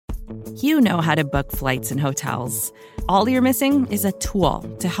You know how to book flights and hotels. All you're missing is a tool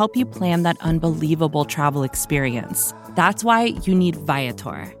to help you plan that unbelievable travel experience. That's why you need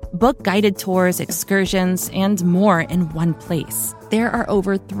Viator. Book guided tours, excursions, and more in one place. There are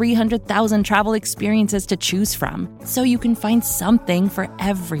over 300,000 travel experiences to choose from, so you can find something for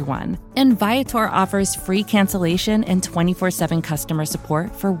everyone. And Viator offers free cancellation and 24/7 customer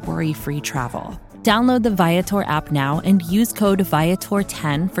support for worry-free travel. Download the Viator app now and use code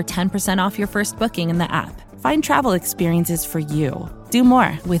Viator10 for 10% off your first booking in the app. Find travel experiences for you. Do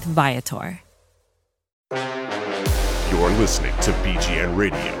more with Viator. You're listening to BGN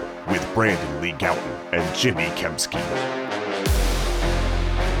Radio with Brandon Lee Gowton and Jimmy Kempski.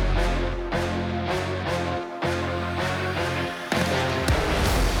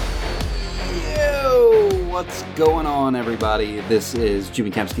 What's going on, everybody? This is Jimmy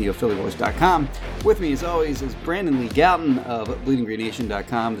Kempski of PhillyVoice.com. With me, as always, is Brandon Lee Gowton of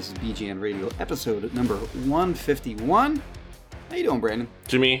BleedingGreenNation.com. This is BGN Radio episode number 151. How you doing, Brandon?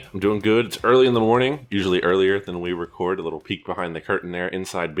 Jimmy, I'm doing good. It's early in the morning, usually earlier than we record. A little peek behind the curtain there,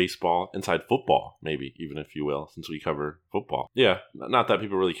 inside baseball, inside football, maybe, even if you will, since we cover football. Yeah, not that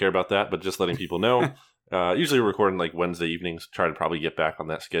people really care about that, but just letting people know. Usually we're recording like Wednesday evenings, try to probably get back on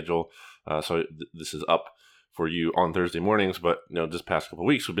that schedule. So this is up for you on Thursday mornings, but this past couple of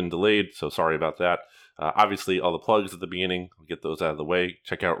weeks we've been delayed, so sorry about that. Obviously, all the plugs at the beginning, I'll get those out of the way.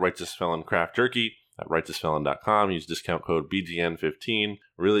 Check out Righteous Felon Craft Jerky at righteousfelon.com. Use discount code BGN15.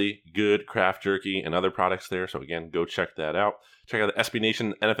 Really good craft jerky and other products there, so again, go check that out. Check out the SB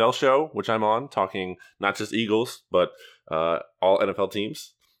Nation NFL show, which I'm on, talking not just Eagles, but all NFL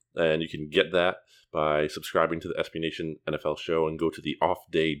teams, and you can get that by subscribing to the SB Nation NFL show and go to the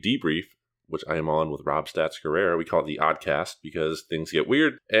off-day debrief, which I am on with Rob Stats Guerrera. We call it the Oddcast because things get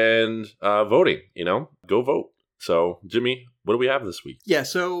weird. And voting, go vote. So, Jimmy, what do we have this week? Yeah,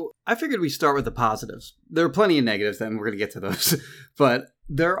 so I figured we'd start with the positives. There are plenty of negatives, and we're going to get to those. But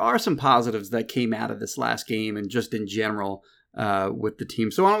there are some positives that came out of this last game and just in general with the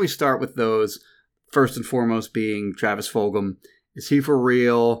team. So why don't we start with those, first and foremost being Travis Fulgham. Is he for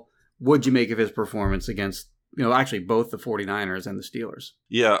real? What'd you make of his performance against, actually both the 49ers and the Steelers?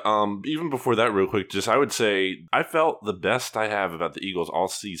 Yeah, even before that, real quick, I would say I felt the best I have about the Eagles all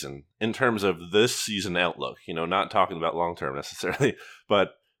season in terms of this season outlook, not talking about long-term necessarily,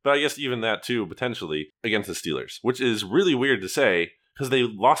 but I guess even that too, potentially, against the Steelers, which is really weird to say because they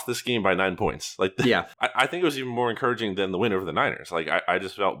lost this game by 9 points. Yeah. I think it was even more encouraging than the win over the Niners. I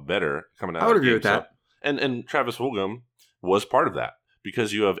just felt better coming out of the game. I would agree with that. And Travis Fulgham was part of that.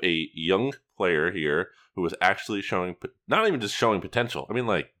 Because you have a young player here who is actually showing, not even just showing potential,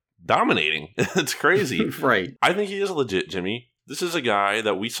 dominating. It's crazy. Right. I think he is legit, Jimmy. This is a guy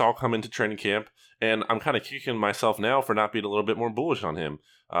that we saw come into training camp, and I'm kind of kicking myself now for not being a little bit more bullish on him,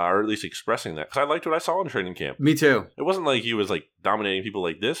 or at least expressing that, because I liked what I saw in training camp. Me too. It wasn't like he was dominating people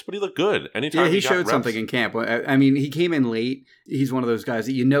like this, but he looked good. Anytime he showed reps. something in camp. I mean, he came in late. He's one of those guys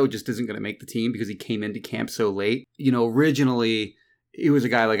that just isn't going to make the team because he came into camp so late. Originally, he was a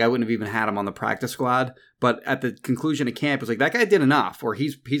guy I wouldn't have even had him on the practice squad, but at the conclusion of camp, it was that guy did enough, or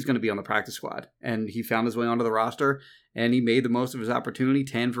he's going to be on the practice squad, and he found his way onto the roster, and he made the most of his opportunity.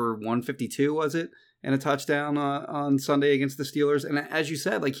 10 for 152 was it, and a touchdown on Sunday against the Steelers. And as you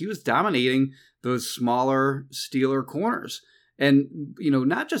said, he was dominating those smaller Steeler corners, and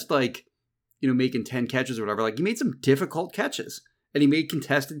not just making 10 catches or whatever. He made some difficult catches. And he made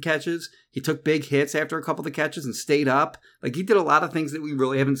contested catches. He took big hits after a couple of the catches and stayed up. He did a lot of things that we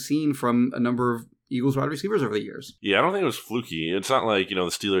really haven't seen from a number of Eagles wide receivers over the years. Yeah, I don't think it was fluky. It's not like, the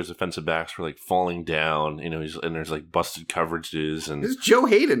Steelers defensive backs were falling down, and there's busted coverages. And it's Joe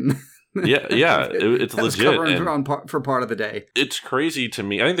Hayden. Yeah, it's legit. Covering for part of the day. It's crazy to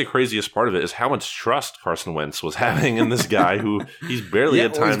me. I think the craziest part of it is how much trust Carson Wentz was having in this guy who he's barely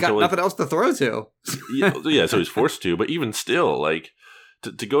had time he's got nothing else to throw to. Yeah, so he's forced to. But even still,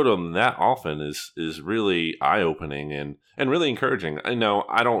 to go to him that often is really eye-opening and really encouraging. I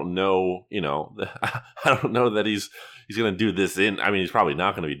don't know that he's going to do this he's probably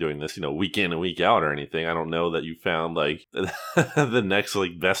not going to be doing this, week in and week out or anything. I don't know that you found the next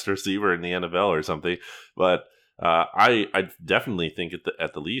best receiver in the NFL or something, but I definitely think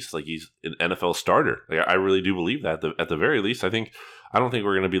at the least he's an NFL starter. I really do believe that at the very least. I don't think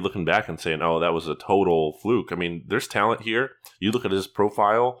we're going to be looking back and saying, oh, that was a total fluke. There's talent here. You look at his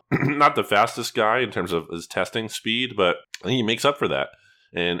profile, not the fastest guy in terms of his testing speed, but I think he makes up for that.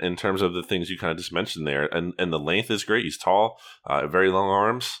 And in terms of the things you kind of just mentioned there, and the length is great. He's tall, very long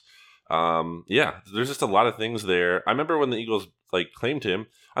arms. There's just a lot of things there. I remember when the Eagles claimed him,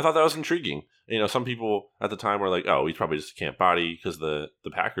 I thought that was intriguing. some people at the time were like, oh, he's probably just a camp body because the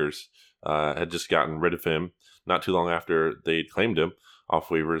Packers had just gotten rid of him not too long after they claimed him off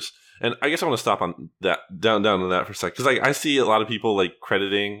waivers. And I guess I want to stop on that, down to that for a second, because I see a lot of people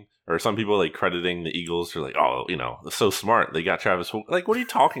crediting, or some people crediting the Eagles for oh, it's so smart they got Travis Fulgham. What are you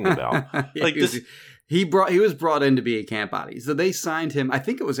talking about? Yeah, this. He was brought in to be a camp body, so they signed him. I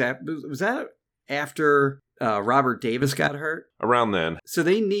think it was that after Robert Davis got hurt? Around then. So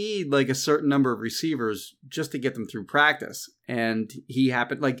they need a certain number of receivers just to get them through practice. And he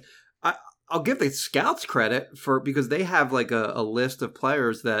happened, I'll give the scouts credit because they have a list of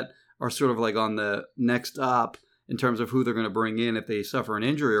players that are sort of on the next up in terms of who they're going to bring in if they suffer an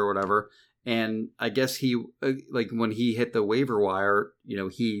injury or whatever. And I guess he, when he hit the waiver wire,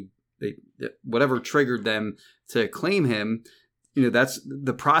 whatever triggered them to claim him, that's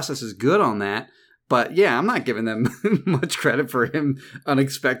the process is good on that. But yeah, I'm not giving them much credit for him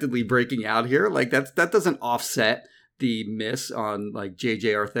unexpectedly breaking out here. That doesn't offset the miss on JJ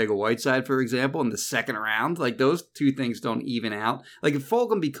Arcega-Whiteside, for example, in the second round. Those two things don't even out. If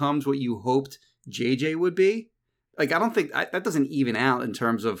Fulgham becomes what you hoped JJ would be, I don't think that doesn't even out in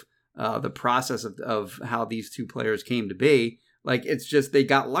terms of the process of how these two players came to be. It's just they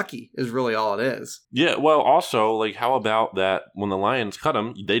got lucky is really all it is. Yeah, well, also, how about that when the Lions cut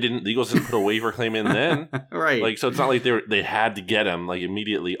him, the Eagles didn't put a waiver claim in then. Right. So it's not like they had to get him,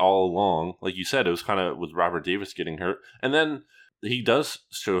 immediately all along. Like you said, it was kind of with Robert Davis getting hurt. And then he does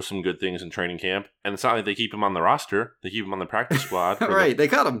show some good things in training camp. And it's not like they keep him on the roster. They keep him on the practice squad. Right, they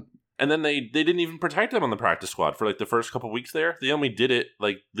cut him. And then they didn't even protect him on the practice squad for the first couple weeks there. They only did it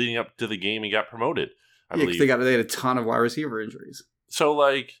leading up to the game he got promoted. I believe. Because they had a ton of wide receiver injuries. So,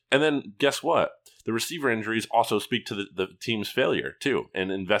 and then guess what? The receiver injuries also speak to the team's failure, too.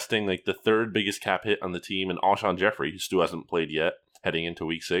 And investing, the third biggest cap hit on the team in Alshon Jeffrey, who still hasn't played yet, heading into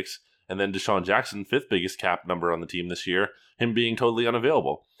week 6. And then Deshaun Jackson, 5th biggest cap number on the team this year, him being totally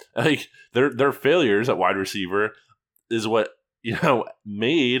unavailable. Their failures at wide receiver is what,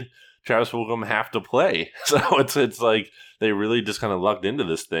 made Travis Fulgham have to play. So it's they really just kind of lucked into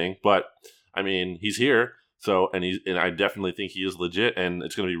this thing. But, I mean, he's here. So, and I definitely think he is legit, and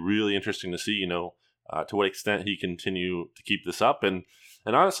it's going to be really interesting to see, to what extent he continue to keep this up. And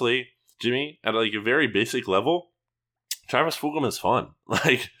honestly, Jimmy, at a very basic level, Travis Fulgham is fun.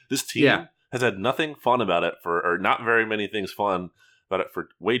 This team has had nothing fun about it or not very many things fun about it for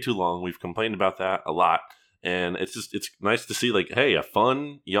way too long. We've complained about that a lot. And it's nice to see hey, a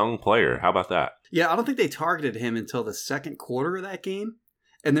fun young player. How about that? Yeah, I don't think they targeted him until the second quarter of that game.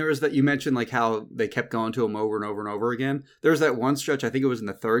 And there was that you mentioned how they kept going to him over and over and over again. There was that one stretch, I think it was in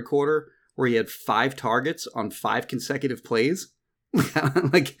the third quarter, where he had 5 targets on 5 consecutive plays.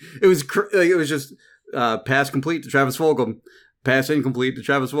 It was just pass complete to Travis Fulgham, pass incomplete to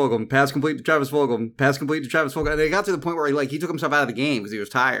Travis Fulgham, pass complete to Travis Fulgham, pass complete to Travis Fulgham. And they got to the point where he took himself out of the game because he was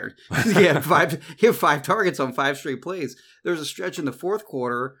tired. He had 5 targets on 5 straight plays. There was a stretch in the fourth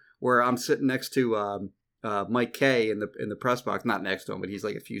quarter where I'm sitting next to Mike Kay in the press box, not next to him, but he's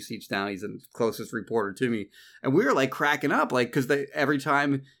a few seats down. He's the closest reporter to me, and we were cracking up, because every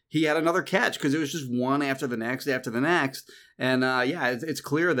time he had another catch, because it was just one after the next, and it's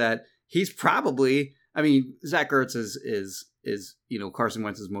clear that he's probably. I mean, Zach Ertz is Carson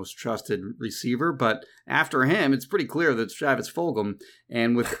Wentz's most trusted receiver, but after him, it's pretty clear that it's Travis Fulgham,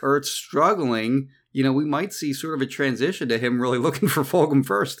 and with Ertz struggling. We might see sort of a transition to him really looking for Fulgham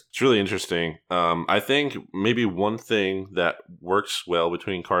first. It's really interesting. I think maybe one thing that works well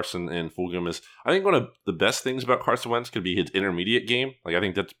between Carson and Fulgham is I think one of the best things about Carson Wentz could be his intermediate game. I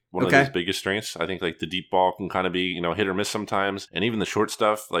think that's one of his biggest strengths. I think the deep ball can kind of be, hit or miss sometimes. And even the short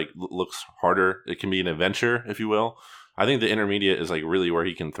stuff looks harder. It can be an adventure, if you will. I think the intermediate is really where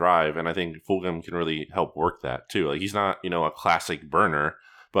he can thrive. And I think Fulgham can really help work that too. He's not, a classic burner.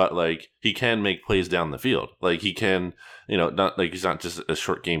 But he can make plays down the field. He can, not he's not just a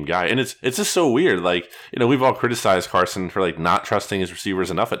short game guy. And it's just so weird. We've all criticized Carson for not trusting his receivers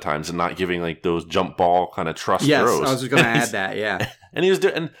enough at times and not giving those jump ball kind of trust throws. Yes, I was just going to add that. Yeah, and he was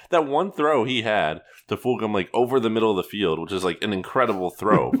doing, and that one throw he had to Fulgham over the middle of the field, which is an incredible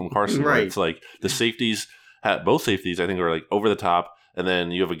throw from Carson. Right. It's the safeties, both safeties, I think are over the top. And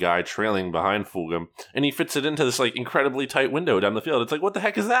then you have a guy trailing behind Fulgham, and he fits it into this incredibly tight window down the field. It's what the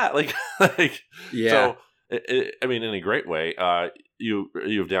heck is that? Yeah. So, I mean, in a great way, you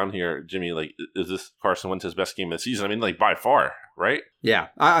have down here, Jimmy, like, is this Carson Wentz's best game of the season? I mean, like, by far, right? Yeah,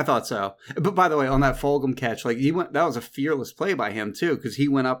 I thought so. But by the way, on that Fulgham catch, like that was a fearless play by him too, because he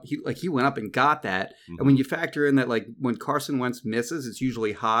went up and got that. Mm-hmm. And when you factor in that, like when Carson Wentz misses, it's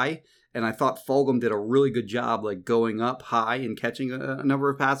usually high. And I thought Fulgham did a really good job, like going up high and catching a number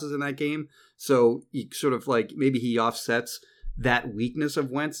of passes in that game. So he sort of like maybe he offsets that weakness of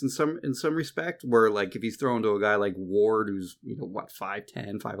Wentz in some respect, where like if he's thrown to a guy like Ward, who's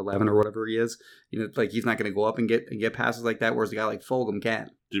 5'10", 5'11", or whatever he is, like he's not going to go up and get passes like that, whereas a guy like Fulgham can.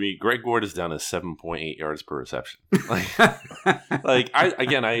 Jimmy, Greg Ward is down to 7.8 yards per reception. Like,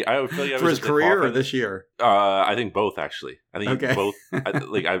 I would feel like for his career or this year. I think both actually. I think both.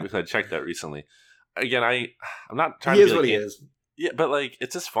 I checked that recently. Again, I'm not trying to be like, he is. Yeah, but like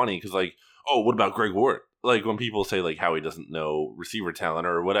it's just funny because like, oh, what about Greg Ward? Like when people say like how he doesn't know receiver talent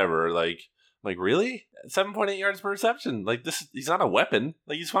or whatever, like really 7.8 yards per reception. Like he's not a weapon.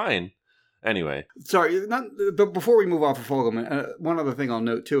 Like he's fine. Anyway, sorry. But before we move off of Fulgham, one other thing I'll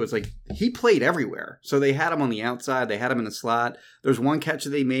note too is like he played everywhere. So they had him on the outside, they had him in the slot. There's one catch that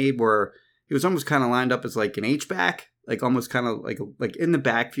they made where he was almost kind of lined up as like an H-back, like almost kind of like in the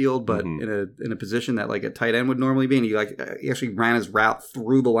backfield, but in a position that like a tight end would normally be. And he actually ran his route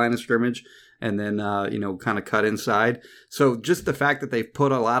through the line of scrimmage. And then, kind of cut inside. So just the fact that they've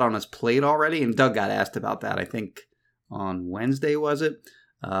put a lot on his plate already, and Doug got asked about that, I think, on Wednesday, was it?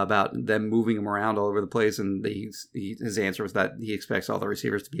 About them moving him around all over the place. And his answer was that he expects all the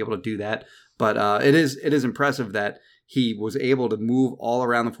receivers to be able to do that. But it is impressive that he was able to move all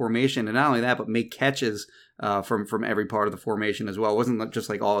around the formation. And not only that, but make catches from every part of the formation as well. It wasn't just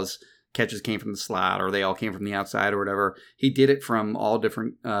like all his catches came from the slot or they all came from the outside or whatever. He did it from all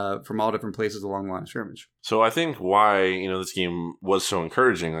different places along the line of scrimmage. So I think why this game was so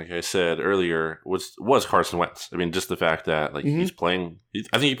encouraging, like I said earlier, was Carson Wentz. I mean, just the fact that he's playing.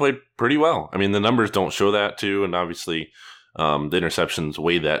 I think he played pretty well. I mean, the numbers don't show that too, and obviously the interceptions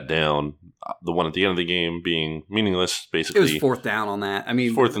weigh that down. The one at the end of the game being meaningless, basically. It was fourth down on that. I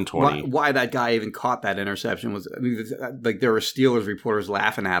mean, 4th and 20. Why that guy even caught that interception was, like there were Steelers reporters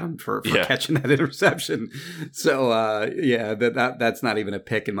laughing at him for catching that interception. So, that's not even a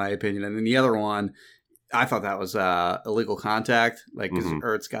pick in my opinion. And then the other one, I thought that was illegal contact, like because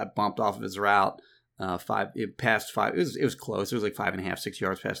Ertz got bumped off of his route. Past 5. It was close. It was like 5.5, 6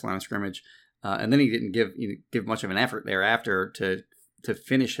 yards past the line of scrimmage. And then he didn't give much of an effort thereafter to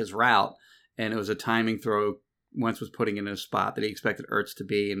finish his route. And it was a timing throw. Wentz was putting in a spot that he expected Ertz to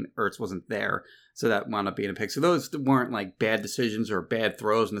be, and Ertz wasn't there. So that wound up being a pick. So those weren't like bad decisions or bad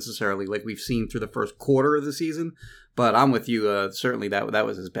throws necessarily like we've seen through the first quarter of the season. But I'm with you. Certainly that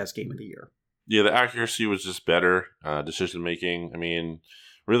was his best game of the year. Yeah, the accuracy was just better. Decision making. I mean,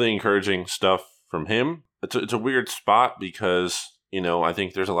 really encouraging stuff from him. It's a weird spot because I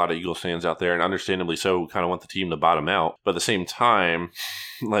think there's a lot of Eagles fans out there, and understandably so, who kind of want the team to bottom out. But at the same time,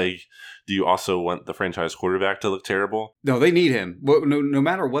 do you also want the franchise quarterback to look terrible? No, they need him. No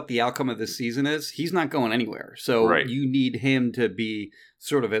matter what the outcome of this season is, he's not going anywhere. So you need him to be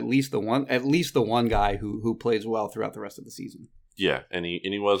sort of at least the one guy who plays well throughout the rest of the season. Yeah, and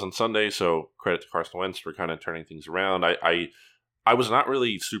he was on Sunday. So credit to Carson Wentz for kind of turning things around. I was not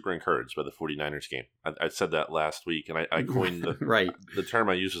really super encouraged by the 49ers game. I said that last week, and I coined the term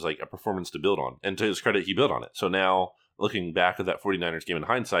I used as like a performance to build on. And to his credit, he built on it. So now, looking back at that 49ers game in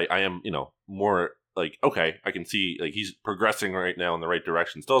hindsight, I am, more like, okay, I can see like he's progressing right now in the right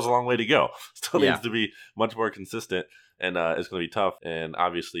direction. Still has a long way to go. Still needs to be much more consistent, and it's going to be tough. And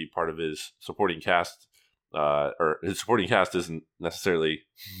obviously, part of his supporting cast, isn't necessarily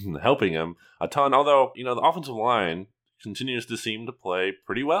helping him a ton. Although, the offensive line continues to seem to play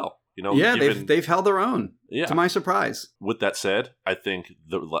pretty well. They've held their own. Yeah. To my surprise. With that said, I think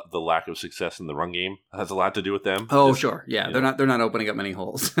the lack of success in the run game has a lot to do with them. Oh, sure. Yeah, they're not opening up many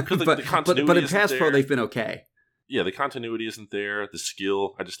holes. but in pass pro, they've been okay. Yeah, the continuity isn't there. The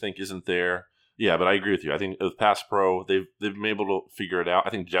skill, I just think, isn't there. Yeah, but I agree with you. I think with pass pro, they've been able to figure it out.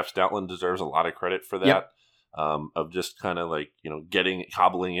 I think Jeff Stoutland deserves a lot of credit for that. Yep. Of just kind of like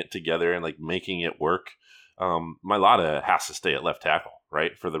cobbling it together and like making it work. Mailata has to stay at left tackle,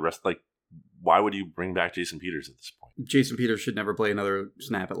 right? For the rest, why would you bring back Jason Peters at this point? Jason Peters should never play another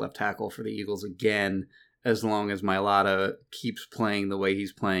snap at left tackle for the Eagles again, as long as Mailata keeps playing the way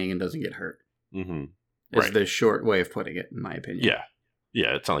he's playing and doesn't get hurt. Mm-hmm. Is the short way of putting it, in my opinion. Yeah.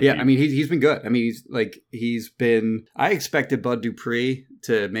 Yeah, it's not like I mean, he's been good. I mean, he's been. I expected Bud Dupree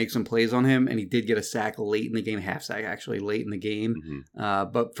to make some plays on him, and he did get a sack late in the game, half sack actually late in the game.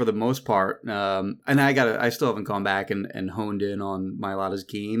 Mm-hmm. But for the most part, and I still haven't gone back and honed in on Mailata's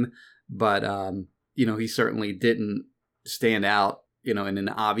game, but he certainly didn't stand out in an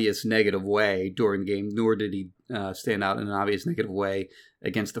obvious negative way during the game, nor did he stand out in an obvious negative way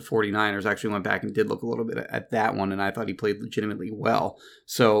against the 49ers. Actually went back and did look a little bit at that one, and I thought he played legitimately well.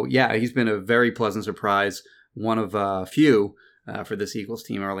 So, yeah, he's been a very pleasant surprise, one of a few for this Eagles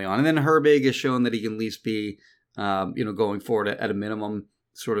team early on. And then Herbig has shown that he can at least be, going forward at a minimum,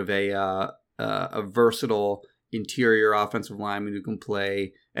 sort of a versatile interior offensive lineman who can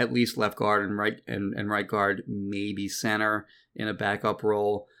play at least left guard and right guard, maybe center in a backup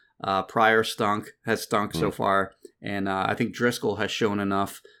role. Pryor has stunk so far, and I think Driscoll has shown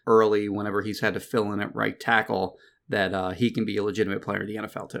enough early whenever he's had to fill in at right tackle that he can be a legitimate player in the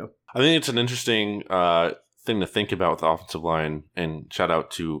NFL too. I think it's an interesting thing to think about with the offensive line, and shout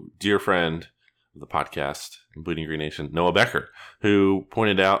out to dear friend of the podcast, Bleeding Green Nation, Noah Becker, who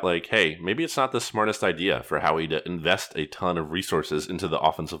pointed out, like, hey, maybe it's not the smartest idea for Howie to invest a ton of resources into the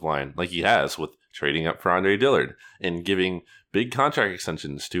offensive line like he has with trading up for Andre Dillard and giving big contract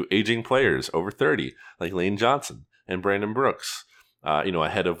extensions to aging players over 30 like Lane Johnson and Brandon Brooks,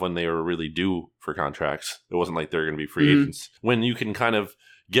 ahead of when they were really due for contracts. It wasn't like they're going to be free agents. When you can kind of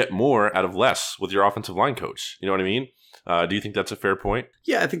get more out of less with your offensive line coach. You know what I mean? Do you think that's a fair point?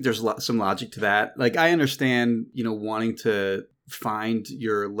 Yeah, I think there's some logic to that. Like, I understand, wanting to find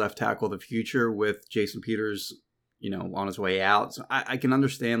your left tackle of the future with Jason Peters, on his way out. So I can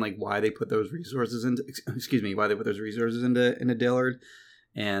understand like why they put those resources into Dillard.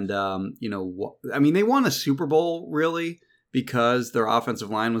 And, they won a Super Bowl really because their offensive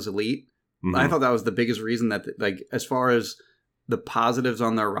line was elite. Mm-hmm. I thought that was the biggest reason that, like, as far as the positives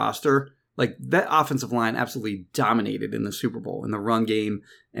on their roster, like, that offensive line absolutely dominated in the Super Bowl, in the run game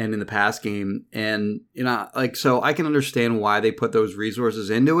and in the pass game. And, so I can understand why they put those resources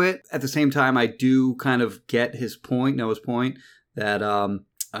into it. At the same time, I do kind of get Noah's point, that,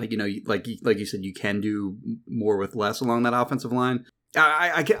 like you said, you can do more with less along that offensive line.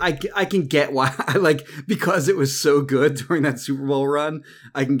 I can get why, because it was so good during that Super Bowl run,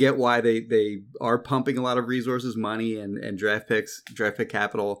 I can get why they are pumping a lot of resources, money, and draft pick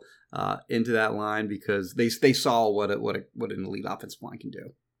capital into that line, because they saw what an elite offensive line can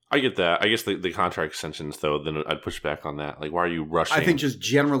do. I get that. I guess the contract extensions, though, then I'd push back on that. Like, why are you rushing? I think just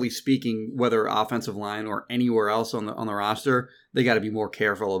generally speaking, whether offensive line or anywhere else on the roster, they got to be more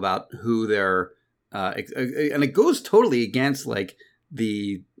careful about who they're and it goes totally against like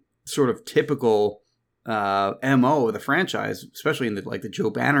the sort of typical MO of the franchise, especially in the Joe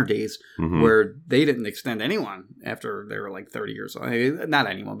Banner days, mm-hmm. where they didn't extend anyone after they were like 30 years old. I mean, not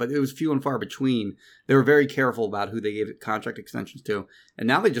anyone, but it was few and far between. They were very careful about who they gave contract extensions to, and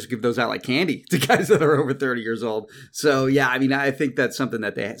now they just give those out like candy to guys that are over 30 years old. So yeah, I mean, I think that's something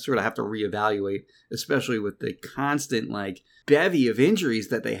that they sort of have to reevaluate, especially with the constant like bevy of injuries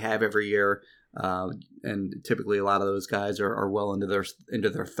that they have every year. And typically a lot of those guys are well into their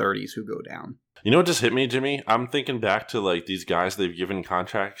 30s who go down. You know what just hit me, Jimmy? I'm thinking back to like these guys they've given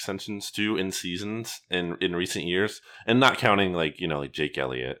contract extensions to in seasons in recent years, and not counting like Jake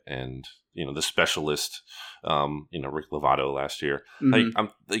Elliott and the specialist, Rick Lovato last year. Mm-hmm.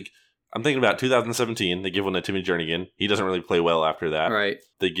 I'm thinking about 2017. They give one to Timmy Jernigan. He doesn't really play well after that. Right.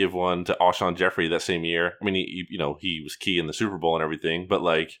 They give one to Alshon Jeffrey that same year. I mean, he was key in the Super Bowl and everything, but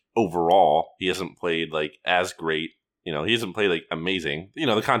like overall, he hasn't played like as great. He hasn't played like amazing.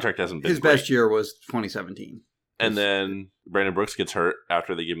 The contract hasn't been his great. Best year was 2017. And then Brandon Brooks gets hurt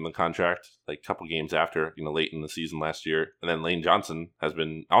after they give him the contract, like a couple games after, late in the season last year. And then Lane Johnson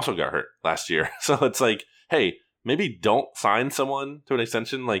also got hurt last year. So it's like, hey, maybe don't sign someone to an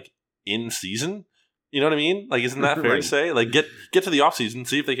extension like in season. You know what I mean? Like, isn't that fair to say? Like, get to the offseason,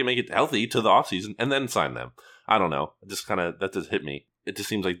 see if they can make it healthy to the offseason, and then sign them. I don't know. It just that just hit me. It just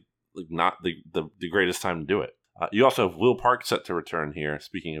seems like not the greatest time to do it. You also have Will Parks set to return here.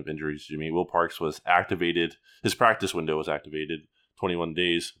 Speaking of injuries, Jimmy, Will Parks was activated. His practice window was activated 21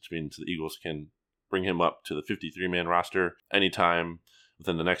 days, which means the Eagles can bring him up to the 53-man roster anytime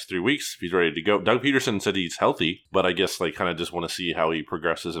within the next 3 weeks if he's ready to go. Doug Peterson said he's healthy, but I guess kind of just want to see how he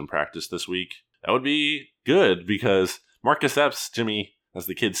progresses in practice this week. That would be good because Marcus Epps, Jimmy, as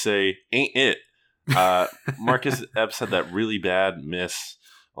the kids say, ain't it. Marcus Epps had that really bad miss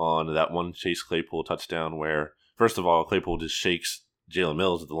on that one Chase Claypool touchdown where, first of all, Claypool just shakes Jalen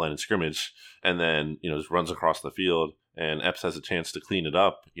Mills at the line of scrimmage and then, just runs across the field. And Epps has a chance to clean it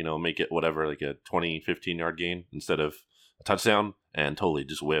up, make it whatever, like a 20, 15-yard gain instead of a touchdown, and totally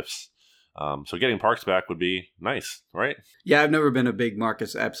just whiffs. So getting Parks back would be nice, right? Yeah, I've never been a big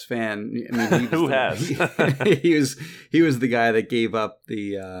Marcus Epps fan. I mean, who has? he was the guy that gave up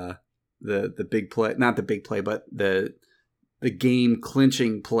the big play, not the big play, but the game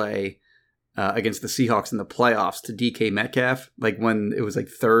clinching play against the Seahawks in the playoffs to DK Metcalf, like when it was like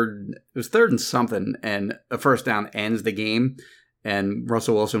third and something, and a first down ends the game, and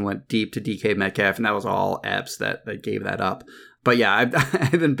Russell Wilson went deep to DK Metcalf, and that was all Epps that gave that up. But yeah, I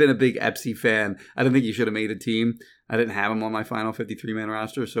haven't been a big Epsy fan. I don't think he should have made a team. I didn't have him on my final 53-man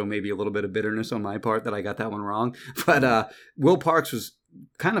roster, so maybe a little bit of bitterness on my part that I got that one wrong. But Will Parks was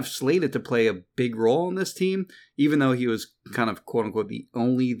kind of slated to play a big role in this team, even though he was kind of quote unquote the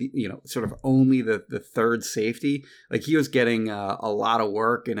third safety. Like he was getting a lot of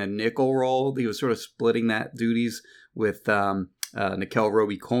work in a nickel role. He was sort of splitting that duties with Nickel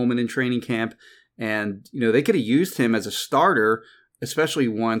Roby-Coleman in training camp. And, they could have used him as a starter, especially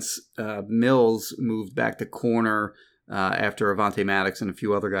once Mills moved back to corner after Avonte Maddox and a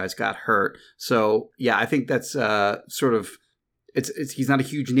few other guys got hurt. So, yeah, I think that's sort of he's not a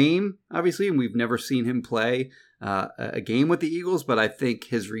huge name, obviously, and we've never seen him play a game with the Eagles, but I think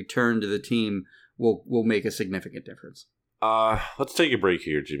his return to the team will make a significant difference. Let's take a break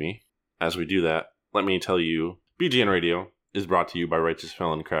here, Jimmy. As we do that, let me tell you, BGN Radio is brought to you by Righteous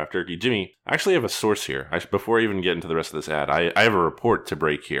Felon Craft Jerky. Jimmy, I actually have a source here. Before I even get into the rest of this ad, I have a report to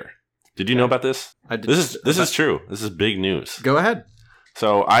break here. Did you know about this? I did. This is true. This is big news. Go ahead.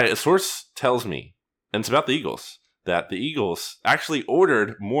 So a source tells me, and it's about the Eagles, that the Eagles actually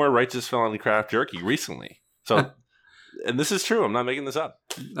ordered more Righteous Felon Craft Jerky recently. So, and this is true. I'm not making this up.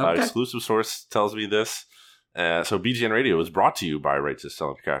 Okay. Exclusive source tells me this. So BGN Radio is brought to you by Righteous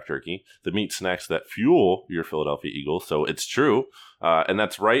Felon Craft Jerky, the meat snacks that fuel your Philadelphia Eagles. So it's true. And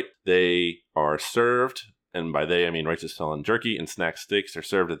that's right. They are served, and by they I mean Righteous Felon Jerky and snack sticks. They're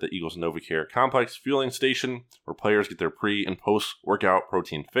served at the Eagles NovaCare Complex fueling station, where players get their pre- and post-workout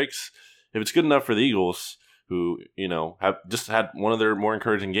protein fix. If it's good enough for the Eagles, who, have just had one of their more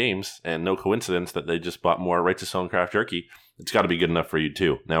encouraging games, and no coincidence that they just bought more Righteous Felon Craft Jerky, it's got to be good enough for you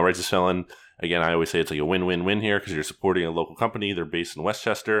too. Now, Righteous Felon, again, I always say it's like a win-win-win here because you're supporting a local company. They're based in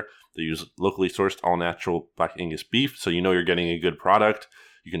Westchester. They use locally sourced all-natural Black Angus beef, so you're getting a good product.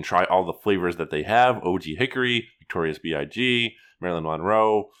 You can try all the flavors that they have: OG Hickory, Victorious B.I.G., Marilyn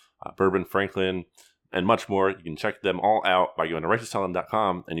Monroe, Bourbon Franklin, and much more. You can check them all out by going to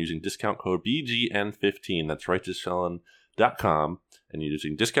righteousfelon.com and using discount code BGN15. That's righteousfelon.com and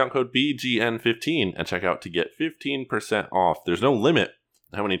using discount code BGN15 and check out to get 15% off. There's no limit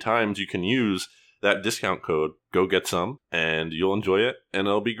how many times you can use that discount code. Go get some and you'll enjoy it and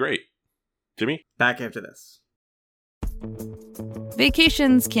it'll be great. Jimmy? Back after this.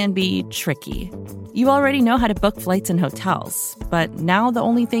 Vacations can be tricky. You already know how to book flights and hotels, but now the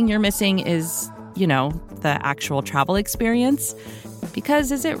only thing you're missing is, the actual travel experience.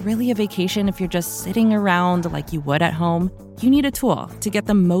 Because is it really a vacation if you're just sitting around like you would at home? You need a tool to get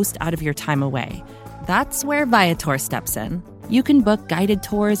the most out of your time away. That's where Viator steps in. You can book guided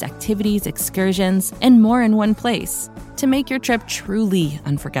tours, activities, excursions, and more in one place to make your trip truly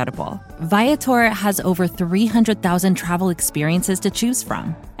unforgettable. Viator has over 300,000 travel experiences to choose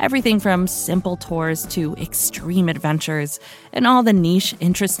from. Everything from simple tours to extreme adventures and all the niche,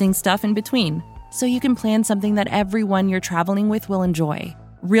 interesting stuff in between. So you can plan something that everyone you're traveling with will enjoy.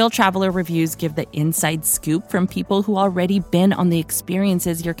 Real traveler reviews give the inside scoop from people who already been on the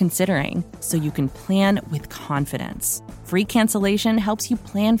experiences you're considering, so you can plan with confidence. Free cancellation helps you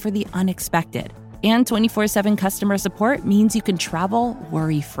plan for the unexpected. And 24/7 customer support means you can travel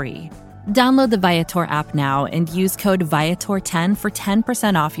worry-free. Download the Viator app now and use code Viator10 for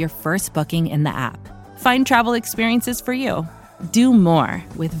 10% off your first booking in the app. Find travel experiences for you. Do more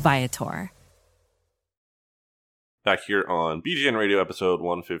with Viator. Back here on BGN Radio episode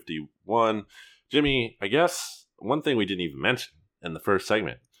 151. Jimmy, I guess one thing we didn't even mention in the first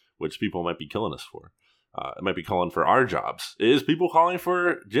segment, which people might be killing us for, it might be calling for our jobs, is people calling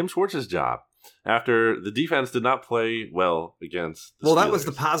for Jim Schwartz's job after the defense did not play well against the Steelers. That was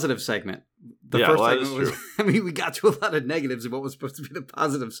the positive segment. The first segment was, we got to a lot of negatives in what was supposed to be the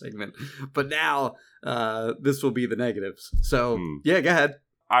positive segment, but now this will be the negatives. So, yeah, go ahead.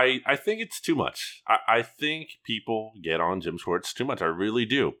 I think it's too much. I think people get on Jim Schwartz too much. I really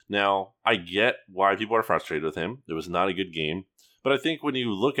do. Now, I get why people are frustrated with him. It was not a good game. But I think when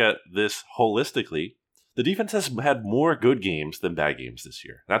you look at this holistically, the defense has had more good games than bad games this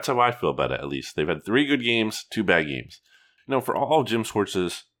year. That's how I feel about it, at least. They've had 3 good games, 2 bad games. For all of Jim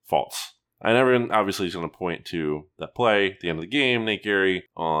Schwartz's faults, and everyone obviously is going to point to that play at the end of the game, Nate Gary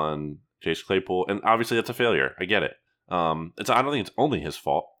on Chase Claypool, and obviously that's a failure. I get it. I don't think it's only his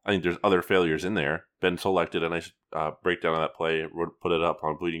fault. I think there's other failures in there. Ben Solak did a nice breakdown of that play, put it up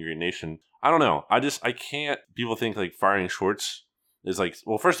on Bleeding Green Nation. I don't know. I can't. People think like firing Schwartz is like,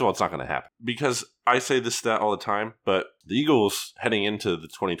 well, first of all, it's not going to happen because I say this stat all the time, but the Eagles heading into the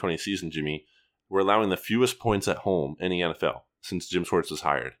 2020 season, Jimmy, were allowing the fewest points at home in the NFL since Jim Schwartz was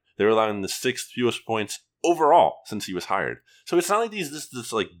hired. They were allowing the 6th fewest points overall since he was hired. So it's not like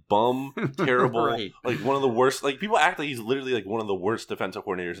this like bum, terrible, right. like one of the worst. Like people act like he's literally like one of the worst defensive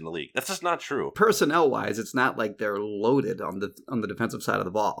coordinators in the league. That's just not true. Personnel wise, it's not like they're loaded on the defensive side of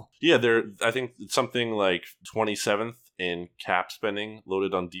the ball. Yeah, I think it's something like 27th in cap spending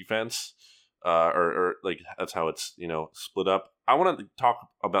loaded on defense, or like that's how it's split up. I want to talk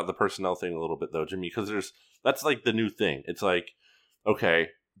about the personnel thing a little bit though, Jimmy, because that's like the new thing. It's like, okay,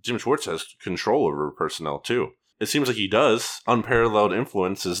 Jim Schwartz has control over personnel too. It seems like he does. Unparalleled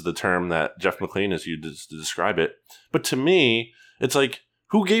influence is the term that Jeff McLean has used to describe it. But to me, it's like,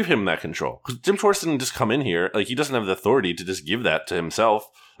 who gave him that control? Because Jim Schwartz didn't just come in here. Like, he doesn't have the authority to just give that to himself.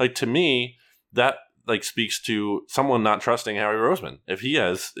 Like, to me, that like speaks to someone not trusting Howie Roseman. If he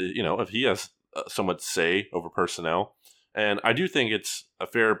has so much say over personnel. And I do think it's a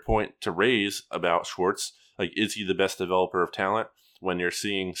fair point to raise about Schwartz. Like, is he the best developer of talent? When you're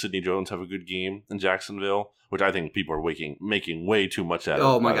seeing Sidney Jones have a good game in Jacksonville, which I think people are making way too much out of.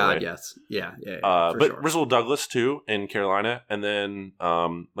 Oh my God, yes. Yeah. But sure. Rizal Douglas too in Carolina, and then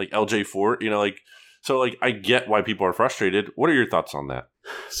like LJ Fort, so I get why people are frustrated. What are your thoughts on that?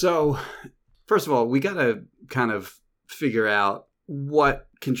 So, first of all, we got to kind of figure out what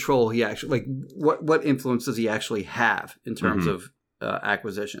control he actually, like what influence does he actually have in terms of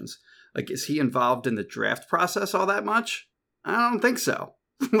acquisitions? Like, is he involved in the draft process all that much? I don't think so.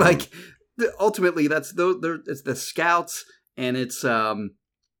 Like, ultimately, it's the scouts and it's Howie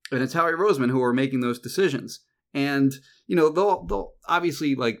Roseman who are making those decisions. And they'll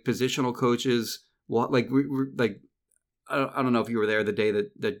obviously, like, positional coaches. Like I don't know if you were there the day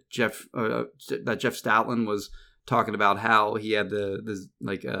that Jeff Stoutland was talking about how he had the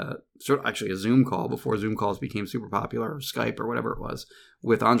sort of actually a Zoom call before Zoom calls became super popular, or Skype or whatever it was,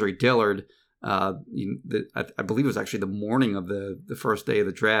 with Andre Dillard. I believe it was actually the morning of the first day of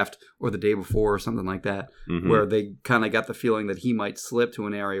the draft or the day before or something like that, where they kind of got the feeling that he might slip to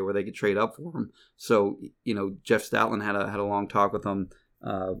an area where they could trade up for him. So, Jeff Stoutland had a long talk with him,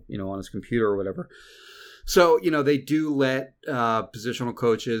 on his computer or whatever. So, they do let positional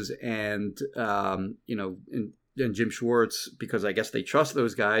coaches and Jim Schwartz, because I guess they trust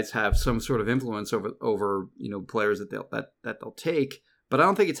those guys, have some sort of influence over players that they'll take. But I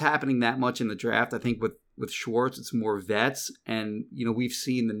don't think it's happening that much in the draft. I think with Schwartz, it's more vets. And, we've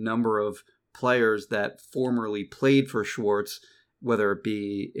seen the number of players that formerly played for Schwartz, whether it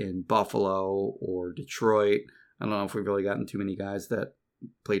be in Buffalo or Detroit. I don't know if we've really gotten too many guys that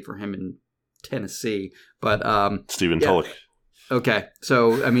played for him in Tennessee. But Stephen Tulloch. Okay.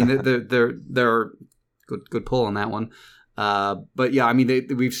 So, I mean, they're good pull on that one. But, yeah, I mean,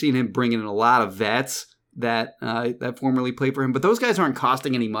 we've seen him bring in a lot of vets that formerly played for him, but those guys aren't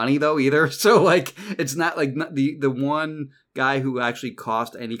costing any money though either. So like, it's not like the one guy who actually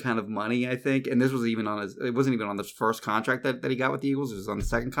cost any kind of money, I think, and this was even it wasn't even on the first contract that he got with the Eagles. It was on the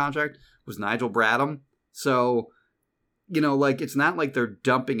second contract, was Nigel Bradham. So, like, it's not like they're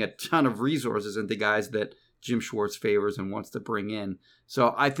dumping a ton of resources into guys that Jim Schwartz favors and wants to bring in.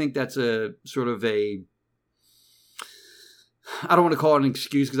 So I think that's a sort of I don't want to call it an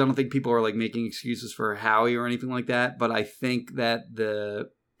excuse because I don't think people are like making excuses for Howie or anything like that. But I think that the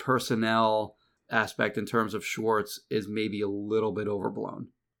personnel aspect in terms of Schwartz is maybe a little bit overblown.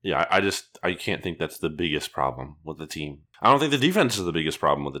 Yeah, I can't think that's the biggest problem with the team. I don't think the defense is the biggest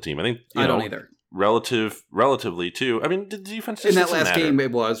problem with the team. I think I don't either. Relatively too. I mean, the defense in that last game,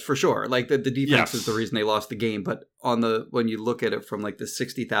 it was for sure. Like the defense is the reason they lost the game. But when you look at it from like the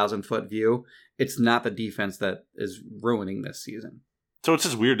 60,000 foot view, it's not the defense that is ruining this season. So it's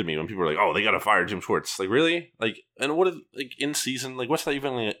just weird to me when people are like, "Oh, they got to fire Jim Schwartz." Like, really? Like, and what is like in season? Like, what's that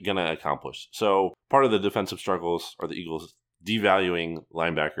even gonna accomplish? So part of the defensive struggles are the Eagles devaluing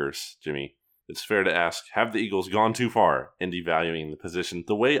linebackers, Jimmy. It's fair to ask, have the Eagles gone too far in devaluing the position?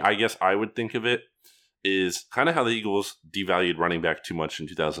 The way I guess I would think of it is kind of how the Eagles devalued running back too much in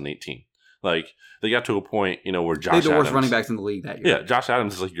 2018. Like, they got to a point, where Josh Adams... They're the worst running backs in the league that year. Yeah, Josh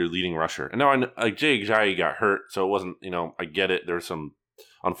Adams is like your leading rusher. And now, Jay Ajayi got hurt, so it wasn't, I get it. There's some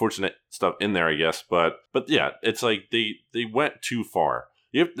unfortunate stuff in there, I guess. But yeah, it's like they went too far.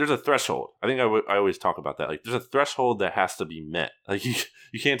 There's a threshold. I think I always talk about that. Like, there's a threshold that has to be met. Like,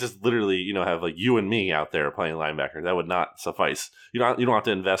 you can't just literally, have like you and me out there playing linebacker. That would not suffice. You don't have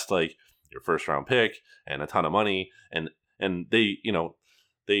to invest like your first round pick and a ton of money. And they,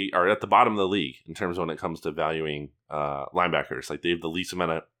 they are at the bottom of the league in terms of when it comes to valuing linebackers. Like, they have the least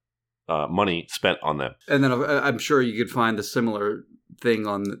amount money spent on them. And then I'm sure you could find the similar thing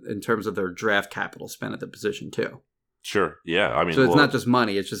in terms of their draft capital spent at the position too. Sure. Yeah. I mean, so it's not just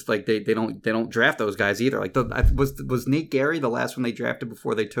money. It's just like they don't draft those guys either. Like was Nate Gary the last one they drafted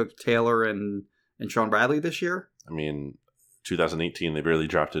before they took Taylor and Sean Bradley this year? I mean, 2018 they barely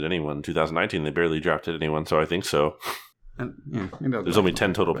drafted anyone. 2019 they barely drafted anyone. So I think so. There's only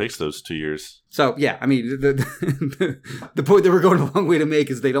 10 total picks those 2 years. So yeah, I mean the point that we're going a long way to make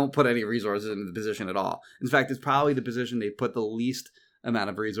is they don't put any resources into the position at all. In fact, it's probably the position they put the least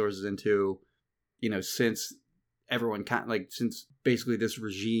amount of resources into, since everyone since basically this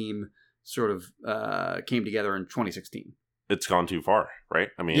regime sort of came together in 2016. It's gone too far, right?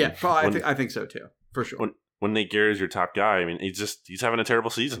 I mean, yeah, I think so too, for sure. When Nate Gary is your top guy, I mean, he's having a terrible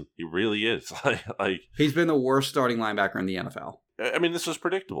season. He really is. like he's been the worst starting linebacker in the NFL. I mean, this was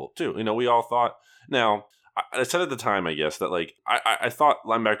predictable too. We all thought. Now, I said at the time, I guess, that I thought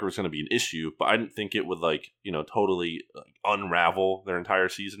linebacker was going to be an issue, but I didn't think it would totally unravel their entire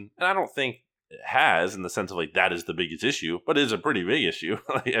season. And I don't think it has, in the sense of that is the biggest issue, but it is a pretty big issue.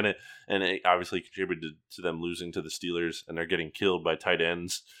 and it obviously contributed to them losing to the Steelers, and they're getting killed by tight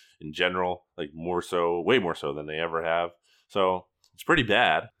ends in general, way more so than they ever have. So it's pretty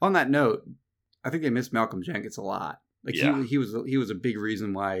bad. On that note, I think they missed Malcolm Jenkins a lot. He was a big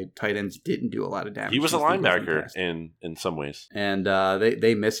reason why tight ends didn't do a lot of damage. He was a linebacker in some ways, and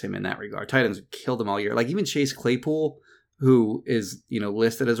they miss him in that regard. Tight ends killed him all year. Even Chase Claypool, who is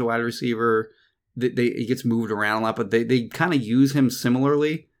listed as a wide receiver, he gets moved around a lot, but they kind of use him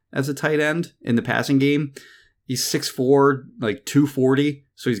similarly as a tight end in the passing game. He's 6'4", 240,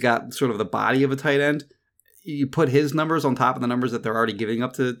 so he's got sort of the body of a tight end. You put his numbers on top of the numbers that they're already giving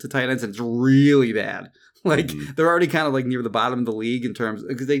up to tight ends, and it's really bad. They're already kind of near the bottom of the league in terms,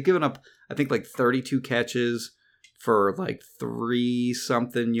 because they've given up, I think, 32 catches for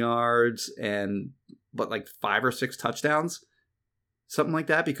 3-something yards but 5 or 6 touchdowns, something like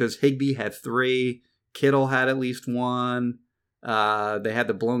that, because Higbee had 3, Kittle had at least 1. They had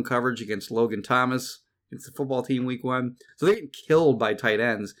the blown coverage against Logan Thomas. It's the football team week 1. So they're getting killed by tight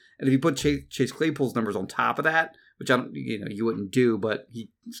ends. And if you put Chase Claypool's numbers on top of that, which you wouldn't do, but he's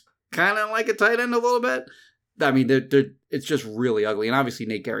kind of like a tight end a little bit. I mean, it's just really ugly. And obviously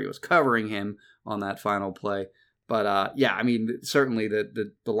Nate Gary was covering him on that final play. But yeah, I mean, certainly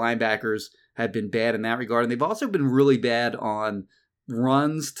the linebackers have been bad in that regard. And they've also been really bad on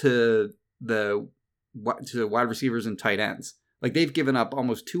runs to the wide receivers and tight ends. They've given up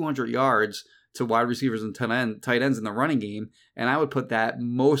almost 200 yards to wide receivers and tight ends in the running game, and I would put that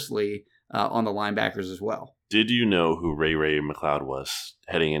mostly on the linebackers as well. Did you know who Ray McLeod was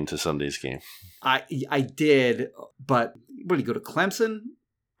heading into Sunday's game? I did, but what, did he go to Clemson?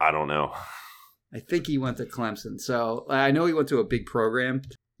 I don't know. I think he went to Clemson. So I know he went to a big program.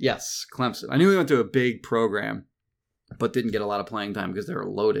 Yes, Clemson. I knew he went to a big program, but didn't get a lot of playing time because they were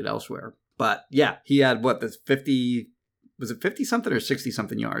loaded elsewhere. But yeah, he had was it 50-something or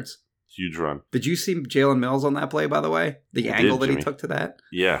 60-something yards? Huge run. Did you see Jalen Mills on that play, by the way? The angle that he took to that?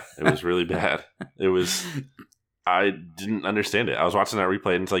 Yeah, it was really bad. I didn't understand it. I was watching that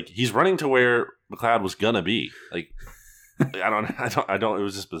replay, and it's he's running to where McLeod was gonna be. I don't. It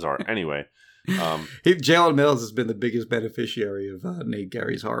was just bizarre. Anyway, Jalen Mills has been the biggest beneficiary of Nate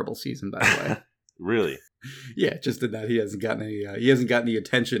Gary's horrible season, by the way. Really? Yeah, just in that he hasn't gotten the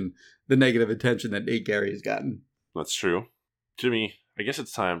attention, the negative attention that Nate Gary has gotten. That's true, Jimmy. I guess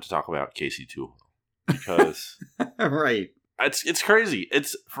it's time to talk about Casey Toohill, because right, it's crazy.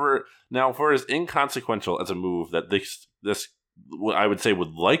 It's for as inconsequential as a move that this I would say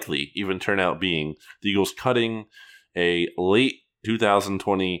would likely even turn out being, the Eagles cutting a late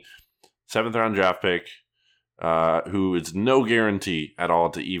 2020 7th round draft pick, who is no guarantee at all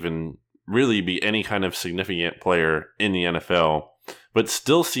to even really be any kind of significant player in the NFL, but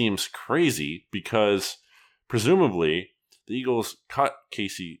still seems crazy because presumably the Eagles cut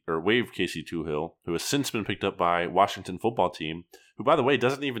waived Casey Toohill, who has since been picked up by Washington football team, who, by the way,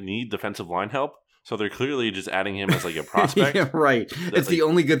 doesn't even need defensive line help. So they're clearly just adding him as a prospect. Yeah, right. It's the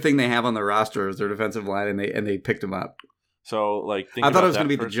only good thing they have on the roster is their defensive line, and they picked him up. So I thought it was going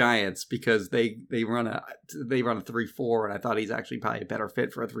to be the Giants because they run a 3-4, and I thought he's actually probably a better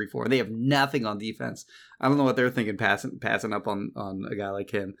fit for a 3-4. And they have nothing on defense. I don't know what they're thinking passing up on a guy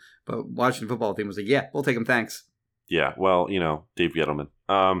like him. But Washington football team was like, yeah, we'll take him, thanks. Yeah, well, Dave Gettleman.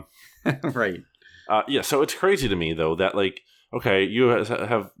 Right. Yeah, so it's crazy to me, though, that, okay, you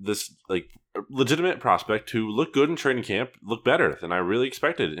have this, legitimate prospect who looked good in training camp, looked better than I really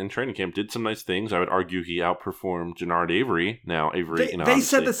expected in training camp, did some nice things. I would argue he outperformed Gennard Avery. Now, Avery, they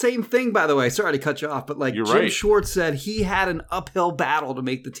said the same thing, by the way. Sorry to cut you off, but like Jim right. Schwartz said, he had an uphill battle to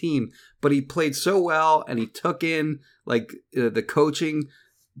make the team, but he played so well and he took in like the coaching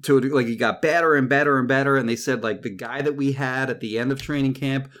to like he got better and better and better. And they said like the guy that we had at the end of training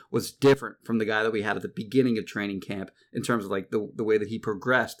camp was different from the guy that we had at the beginning of training camp in terms of like the way that he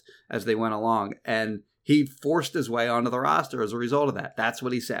progressed as they went along. And he forced his way onto the roster as a result of that. That's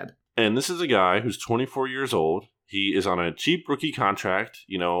what he said. And this is a guy who's 24 years old. He is on a cheap rookie contract,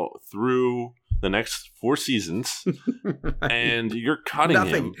 through the next 4 seasons. Right. And you're cutting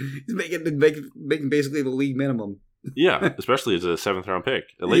him. He's making basically the league minimum. Yeah, especially as a 7th round pick,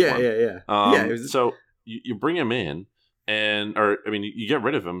 a late one. Yeah. So you bring him in, you get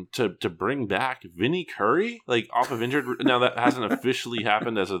rid of him to bring back Vinny Curry, like off of injured. Now that hasn't officially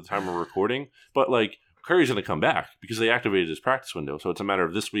happened as of the time we're recording, but like Curry's going to come back because they activated his practice window. So it's a matter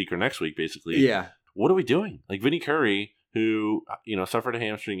of this week or next week, basically. Yeah. What are we doing? Like Vinny Curry, who suffered a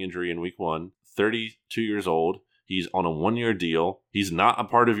hamstring injury in week 1, 32 years old. He's on a 1-year deal. He's not a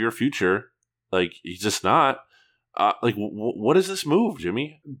part of your future. Like he's just not. What is this move,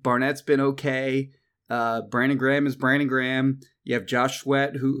 Jimmy? Barnett's been okay. Brandon Graham is Brandon Graham. You have Josh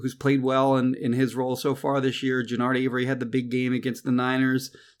Sweat, who's played well in his role so far this year. Gennard Avery had the big game against the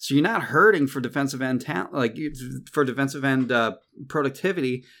Niners. So you're not hurting for defensive end talent, for defensive end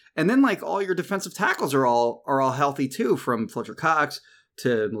productivity. And then like all your defensive tackles are all healthy too, from Fletcher Cox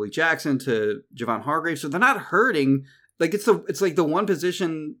to Malik Jackson to Javon Hargrave. So they're not hurting. Like it's like the one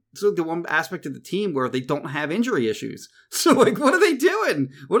position, it's like the one aspect of the team where they don't have injury issues. So like, what are they doing?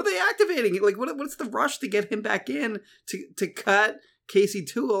 What are they activating? Like, what's the rush to get him back in to cut Casey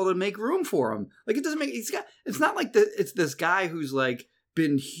Toohill to make room for him? Like, it doesn't make. It's not like it's this guy who's like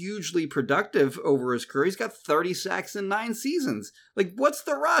been hugely productive over his career. He's got 30 sacks in 9 seasons. Like, what's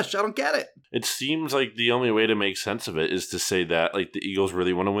the rush? I don't get it. It seems like the only way to make sense of it is to say that like the Eagles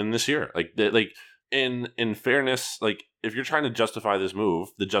really want to win this year. In fairness, like if you're trying to justify this move,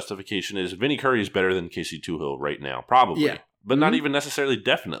 the justification is Vinny Curry is better than Casey Toohill right now, probably. Yeah. But not even necessarily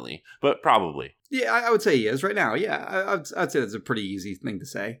definitely, but probably. Yeah, I would say he is right now. Yeah, I'd say that's a pretty easy thing to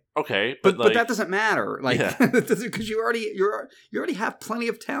say. Okay, but that doesn't matter, like because you already have plenty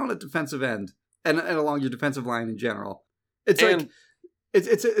of talent at defensive end and along your defensive line in general. It's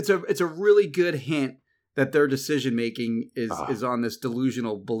a really good hint that their decision making is on this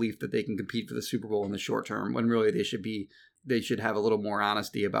delusional belief that they can compete for the Super Bowl in the short term, when really they should have a little more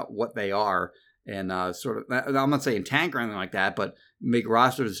honesty about what they are. And I'm not saying tank or anything like that, but make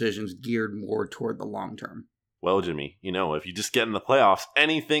roster decisions geared more toward the long term. Well, Jimmy, if you just get in the playoffs,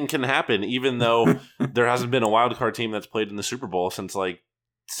 anything can happen, even though there hasn't been a wild card team that's played in the Super Bowl since like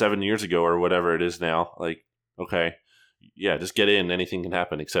 7 years ago or whatever it is now. Like, okay, yeah, just get in. Anything can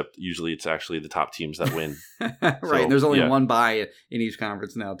happen, except usually it's actually the top teams that win. Right. So, and there's only one bye in each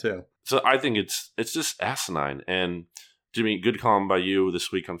conference now, too. So I think it's just asinine. And Jimmy, good column by you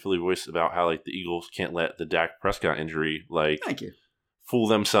this week on Philly Voice about how like the Eagles can't let the Dak Prescott injury Thank you. Fool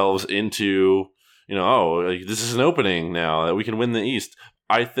themselves into, this is an opening now that we can win the East.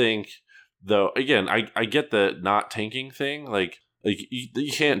 I think, though, again, I get the not tanking thing. Like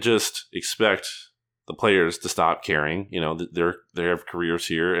you can't just expect the players to stop caring. They have careers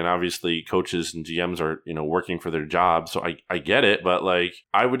here, and obviously coaches and GMs are working for their job. So I get it, but like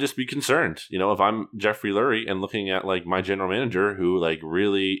I would just be concerned. If I'm Jeffrey Lurie and looking at like my general manager who like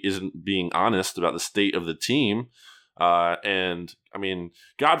really isn't being honest about the state of the team, and I mean,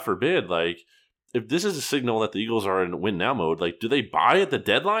 God forbid, like if this is a signal that the Eagles are in win now mode, like do they buy at the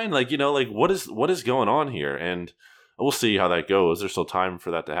deadline? Like like what is going on here? And we'll see how that goes. There's still time for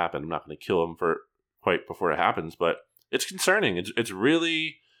that to happen. I'm not going to kill them for quite before it happens, but it's concerning. It's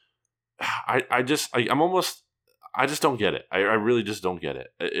really, I just don't get it. I really just don't get it.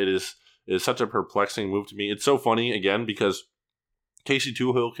 It is such a perplexing move to me. It's so funny again because Casey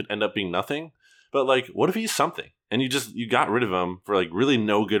Toohill could end up being nothing, but like, what if he's something? And you got rid of him for like really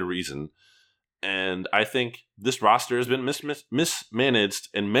no good reason. And I think this roster has been mismanaged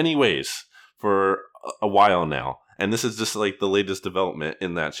in many ways for a while now. And this is just like the latest development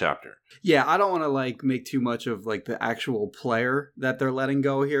in that chapter. Yeah, I don't want to like make too much of like the actual player that they're letting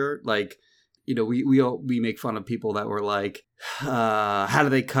go here. Like, we make fun of people that were like, how do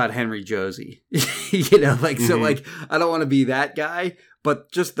they cut Henry Josie? So like, I don't want to be that guy,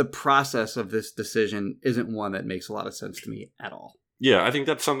 but just the process of this decision isn't one that makes a lot of sense to me at all. Yeah, I think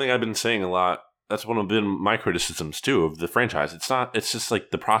that's something I've been saying a lot. That's one of my criticisms too of the franchise. It's just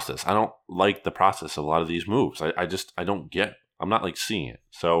like the process. I don't like the process of a lot of these moves. I don't get I'm not like seeing it.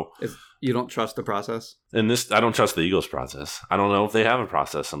 So You don't trust the process? I don't trust the Eagles process. I don't know if they have a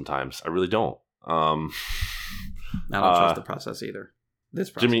process sometimes. I really don't. I don't trust the process either. This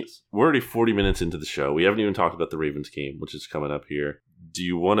process. Jimmy, we're already 40 minutes into the show. We haven't even talked about the Ravens game, which is coming up here. What do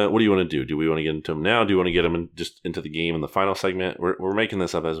you want to do? Do we want to get into them now? Do you want to get them just into the game in the final segment? We're making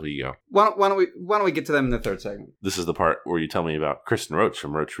this up as we go. Why don't we get to them in the third segment? This is the part where you tell me about Kristen Roach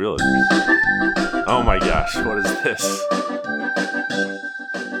from Roach Realtors. Oh my gosh, what is this?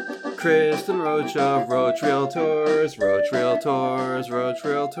 Kristen Roach of Roach Realtors, Roach Realtors, Roach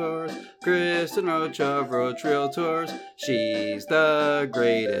Realtors. Kristen Roach of Roach Realtors, she's the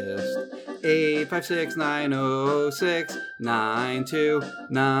greatest.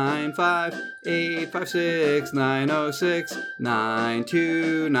 856-906-9295.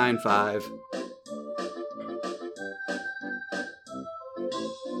 856-906-9295.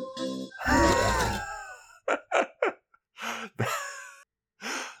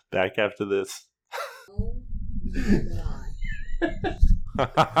 Back after this.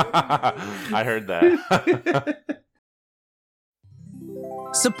 I heard that.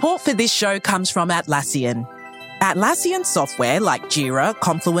 Support for this show comes from Atlassian. Atlassian software like Jira,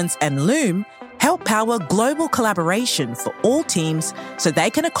 Confluence, and Loom help power global collaboration for all teams so they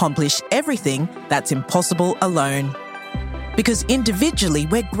can accomplish everything that's impossible alone. Because individually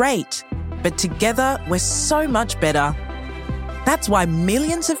we're great, but together we're so much better. That's why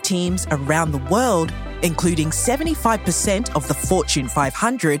millions of teams around the world, including 75% of the Fortune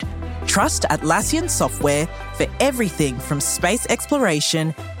 500, trust Atlassian software for everything from space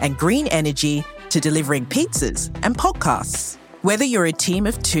exploration and green energy to delivering pizzas and podcasts. Whether you're a team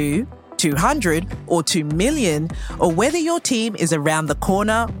of 2, 200, or 2 million, or whether your team is around the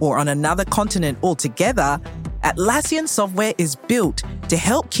corner or on another continent altogether, Atlassian software is built to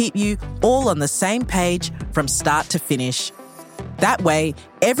help keep you all on the same page from start to finish. That way,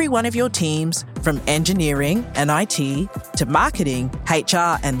 every one of your teams, from engineering and IT to marketing,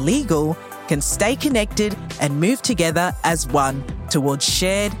 HR, and legal, can stay connected and move together as one towards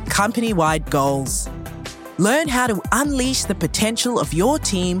shared company-wide goals. Learn how to unleash the potential of your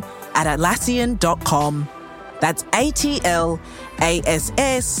team at Atlassian.com. That's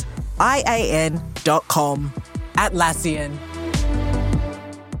Atlassian.com. Atlassian.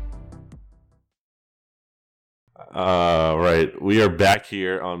 Right. We are back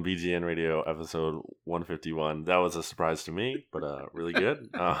here on BGN Radio episode 151. That was a surprise to me, but really good.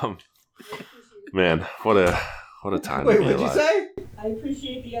 Man, what a time. Wait, to be what did you alive. say? I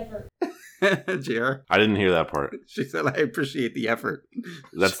appreciate the effort. JR. I didn't hear that part. She said, I appreciate the effort.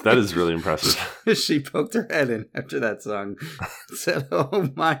 That is really impressive. She poked her head in after that song. Said, oh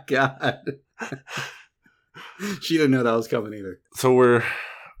my God. She didn't know that was coming either. So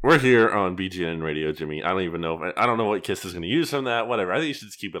we're here on BGN Radio, Jimmy. I don't know what Kiss is going to use from that. Whatever. I think you should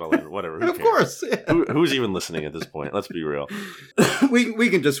just keep it all in. Whatever. Who Of cares? course. Yeah. Who's even listening at this point? Let's be real. we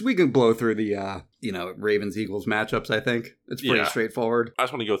can blow through the Ravens Eagles matchups. I think it's pretty straightforward. I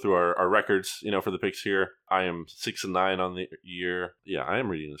just want to go through our records, for the picks here. I am 6-9 on the year. Yeah, I am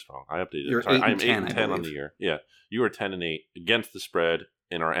reading this wrong. I updated. You're Sorry, 8 I am and 10, 8-10 on the year. Yeah, you are 10-8 against the spread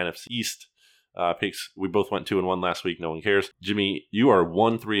in our NFC East picks. We both went 2-1 last week. No one cares. Jimmy, you are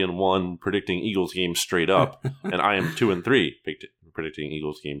 1-3-1 predicting Eagles games straight up, and I am 2-3 predicting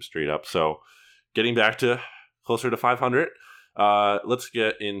Eagles games straight up. So, getting back to closer to 500. Let's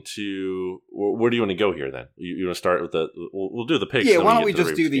get into where do you want to go here? Then you want to start with we'll do the picks. Yeah, why don't we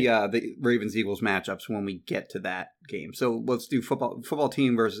just do the Ravens Eagles matchups when we get to that game? So let's do football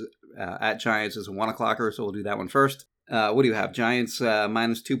team versus at Giants is a 1:00, so we'll do that one first. What do you have? Giants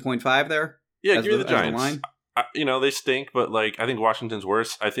minus 2.5 there. Yeah, give me the Giants. They stink, but I think Washington's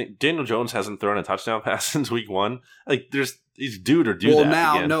worse. I think Daniel Jones hasn't thrown a touchdown pass since week 1. He's due to do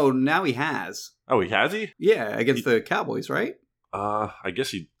that. Well, now he has. Oh, he has he? Yeah, against the Cowboys, right? I guess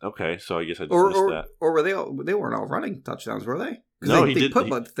he. Okay, so I guess I just missed that. Or were they weren't all running touchdowns, were they? No, they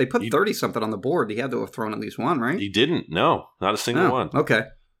put 30 something on the board. He had to have thrown at least one, right? He didn't. No, not a single one. Okay.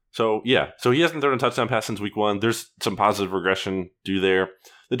 So yeah, he hasn't thrown a touchdown pass since week 1. There's some positive regression due there.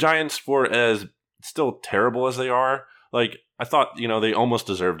 The Giants, for as still terrible as they are, I thought, they almost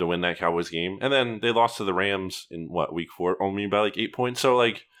deserved to win that Cowboys game. And then they lost to the Rams in week 4, only by 8 points. So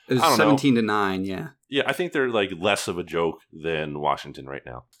it was 17-9, yeah. Yeah, I think they're less of a joke than Washington right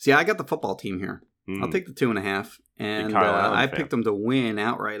now. See, I got the football team here. I'll take the 2.5. And I picked them to win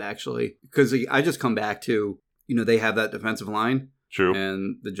outright, actually. Because I just come back to, they have that defensive line. True.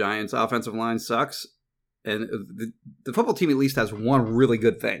 And the Giants' offensive line sucks. And the football team at least has one really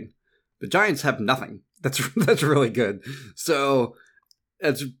good thing. The Giants have nothing. That's really good. So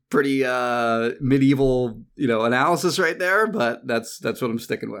That's pretty medieval, analysis right there, but that's what I'm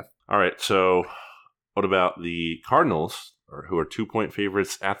sticking with. All right, so what about the Cardinals, who are 2-point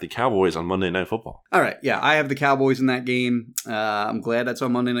favorites at the Cowboys on Monday Night Football? All right, yeah, I have the Cowboys in that game. I'm glad that's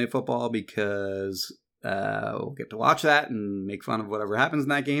on Monday Night Football because we'll get to watch that and make fun of whatever happens in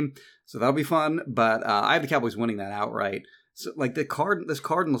that game. So that'll be fun. But I have the Cowboys winning that outright. So like this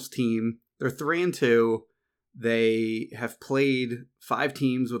Cardinals team, they're 3-2. They have played 5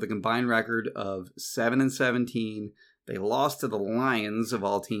 teams with a combined record of 7-17. They lost to the Lions of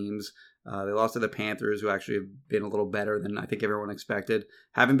all teams. They lost to the Panthers, who actually have been a little better than I think everyone expected.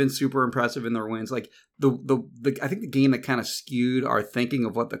 Haven't been super impressive in their wins. Like I think the game that kind of skewed our thinking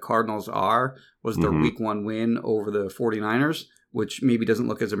of what the Cardinals are was their Week 1 win over the 49ers, which maybe doesn't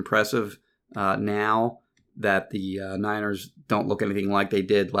look as impressive now that the Niners don't look anything like they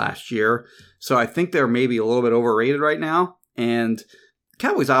did last year. So I think they're maybe a little bit overrated right now. And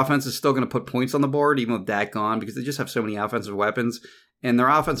Cowboys offense is still going to put points on the board, even with Dak gone, because they just have so many offensive weapons. And their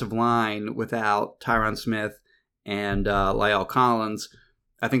offensive line, without Tyron Smith and La'el Collins,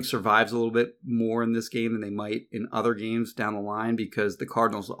 I think survives a little bit more in this game than they might in other games down the line, because the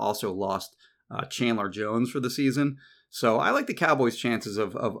Cardinals also lost Chandler Jones for the season. So I like the Cowboys' chances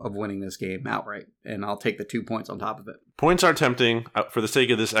of winning this game outright, and I'll take the 2 points on top of it. Points are tempting. For the sake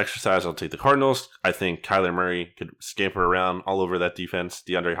of this exercise, I'll take the Cardinals. I think Kyler Murray could scamper around all over that defense.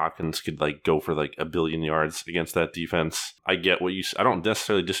 DeAndre Hopkins could go for 1 billion yards against that defense. I get what I don't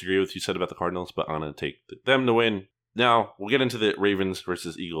necessarily disagree with what you said about the Cardinals, but I'm going to take them to win. Now, we'll get into the Ravens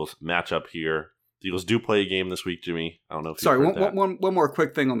versus Eagles matchup here. The Eagles do play a game this week, Jimmy. I don't know if you've heard that. One more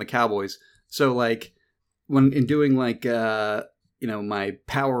quick thing on the Cowboys. So, when in doing my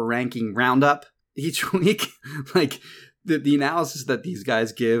power ranking roundup each week, the analysis that these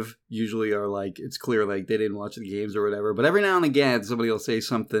guys give usually are it's clear they didn't watch the games or whatever. But every now and again, somebody will say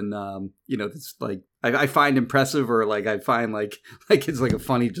something that's I find impressive, or I find it's a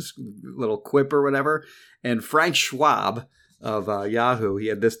funny just little quip or whatever. And Frank Schwab of Yahoo, he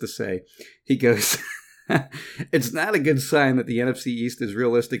had this to say. He goes, "It's not a good sign that the NFC East is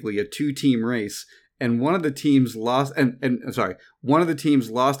realistically a 2-team race. And one of the teams lost, one of the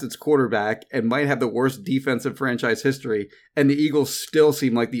teams lost its quarterback and might have the worst defensive franchise history, and the Eagles still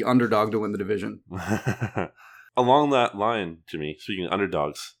seem like the underdog to win the division." Along that line, Jimmy, speaking of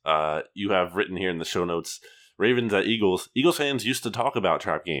underdogs, you have written here in the show notes, Ravens at Eagles. Eagles fans used to talk about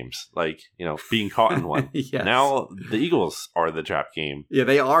trap games, being caught in one. Yes. Now the Eagles are the trap game. Yeah,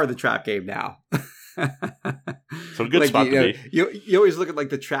 they are the trap game now. So good spot to be. You always look at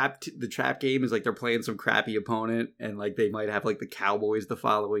the trap game is they're playing some crappy opponent, and they might have the Cowboys the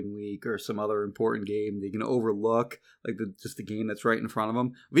following week or some other important game they can overlook, just the game that's right in front of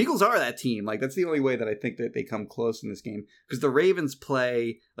them. The Eagles are that team. That's the only way that I think that they come close in this game, because the Ravens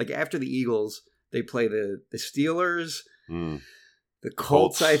play after the Eagles, they play the Steelers. The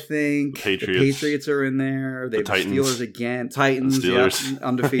Colts, I think. The Patriots are in there. They have the Steelers again. Titans,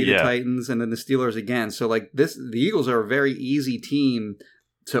 undefeated Titans, and then the Steelers again. So, the Eagles are a very easy team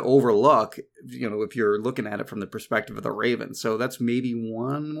to overlook, if you're looking at it from the perspective of the Ravens. So that's maybe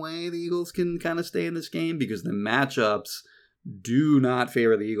one way the Eagles can kind of stay in this game, because the matchups do not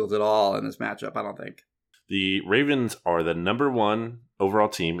favor the Eagles at all in this matchup, I don't think. The Ravens are the number 1 overall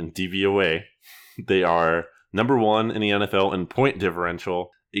team in DVOA. They are number 1 in the NFL in point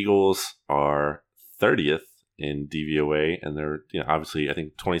differential. Eagles are 30th in DVOA, and they're obviously I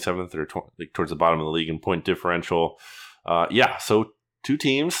think 27th or towards the bottom of the league in point differential. So 2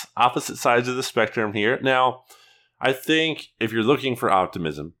 teams, opposite sides of the spectrum here. Now, I think if you're looking for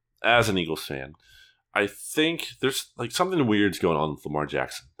optimism as an Eagles fan, I think there's something weird's going on with Lamar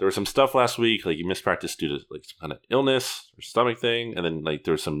Jackson. There was some stuff last week, he missed practice due to some kind of illness or stomach thing, and then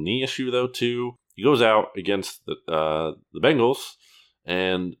there was some knee issue though too. He goes out against the Bengals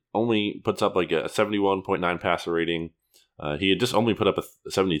and only puts up a 71.9 passer rating. He had just only put up a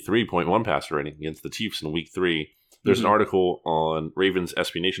 73.1 passer rating against the Chiefs in Week 3. There's an article on Ravens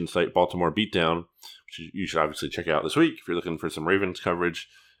SB Nation site, Baltimore Beatdown, which you should obviously check out this week if you're looking for some Ravens coverage.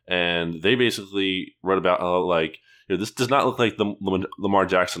 And they basically wrote about this does not look like the Lamar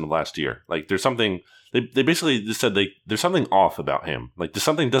Jackson of last year. There's something. They basically just said there's something off about him.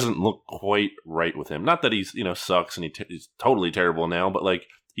 Something doesn't look quite right with him. Not that he's sucks and he's totally terrible now, but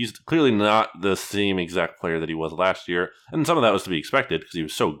he's clearly not the same exact player that he was last year. And some of that was to be expected because he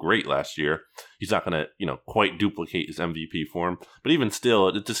was so great last year. He's not going to quite duplicate his MVP form. But even still,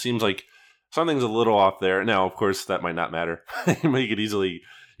 it just seems like something's a little off there. Now, of course, that might not matter. He could easily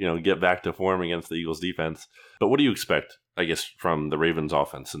get back to form against the Eagles defense. But what do you expect, I guess, from the Ravens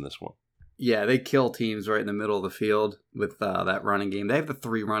offense in this one? Yeah, they kill teams right in the middle of the field with that running game. They have the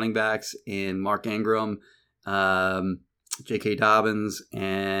 3 running backs in Mark Ingram, J.K. Dobbins,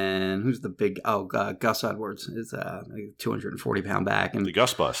 and who's the big? Gus Edwards is a 240-pound back, and The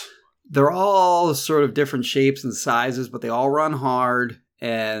Gus Bus. they're all sort of different shapes and sizes, but they all run hard,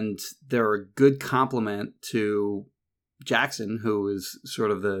 and they're a good complement to Jackson, who is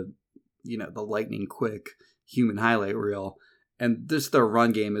sort of the lightning quick human highlight reel. And their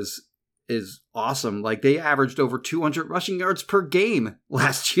run game is awesome. Like, they averaged over 200 rushing yards per game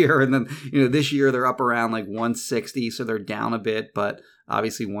last year. And then, this year they're up around like 160. So they're down a bit, but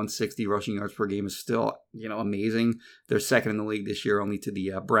obviously 160 rushing yards per game is still, amazing. They're second in the league this year, only to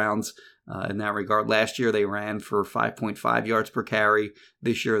the Browns in that regard. Last year they ran for 5.5 yards per carry.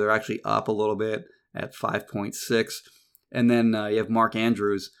 This year they're actually up a little bit at 5.6. And then you have Mark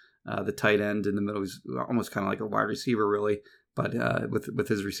Andrews, the tight end in the middle. He's almost kind of like a wide receiver, really. But with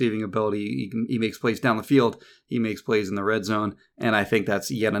his receiving ability, he makes plays down the field. He makes plays in the red zone. And I think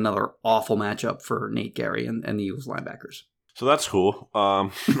that's yet another awful matchup for Nate Gary and the Eagles linebackers. So that's cool.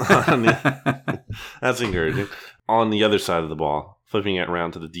 That's encouraging. On the other side of the ball, flipping it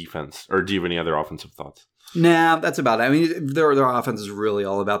around to the defense. Or do you have any other offensive thoughts? Nah, that's about it. I mean, their offense is really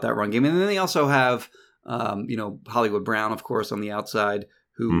all about that run game. And then they also have, Hollywood Brown, of course, on the outside,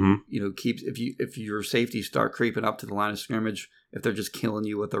 who keeps, if your safeties start creeping up to the line of scrimmage, if they're just killing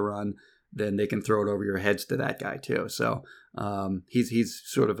you with the run, then they can throw it over your heads to that guy too. So he's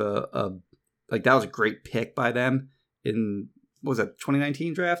sort of that was a great pick by them in, what was that,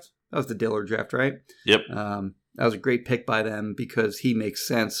 2019 draft? That was the Dillard draft, right? Yep. That was a great pick by them because he makes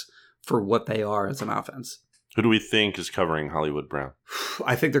sense for what they are as an offense. Who do we think is covering Hollywood Brown?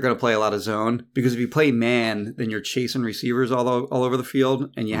 I think they're going to play a lot of zone because if you play man, then you're chasing receivers all over the field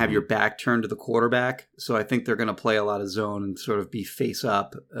and you have your back turned to the quarterback. So I think they're going to play a lot of zone and sort of be face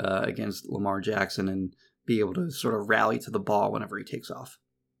up against Lamar Jackson and be able to sort of rally to the ball whenever he takes off.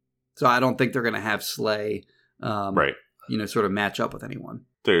 So I don't think they're going to have Slay, sort of match up with anyone.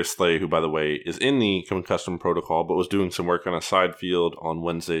 There's Slay, who, by the way, is in the custom protocol, but was doing some work on a side field on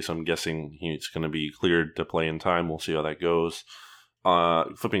Wednesday, so I'm guessing he's going to be cleared to play in time. We'll see how that goes.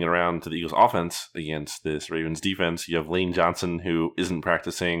 Flipping it around to the Eagles' offense against this Ravens defense, you have Lane Johnson, who isn't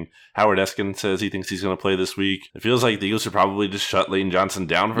practicing. Howard Eskin says he thinks he's going to play this week. It feels like the Eagles should probably just shut Lane Johnson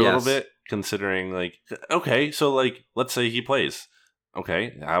down for a little bit, considering, let's say he plays.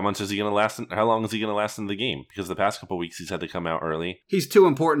 Okay, how much is he going to last? How long is he going to last in the game? Because the past couple of weeks he's had to come out early. He's too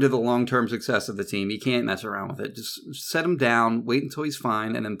important to the long-term success of the team. You can't mess around with it. Just set him down, wait until he's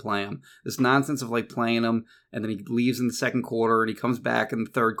fine, and then play him. This nonsense of playing him, and then he leaves in the second quarter, and he comes back in the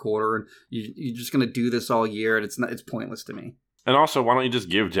third quarter, and you're just going to do this all year, and it's pointless to me. And also, why don't you just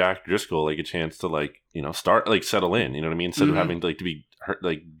give Jack Driscoll a chance to start settle in? You know what I mean? Instead of having to be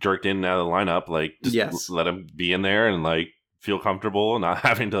jerked in and out of the lineup, just let him be in there and feel comfortable, not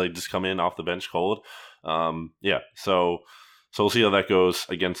having to just come in off the bench cold. So we'll see how that goes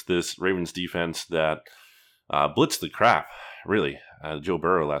against this Ravens defense that blitzed the crap, really. Joe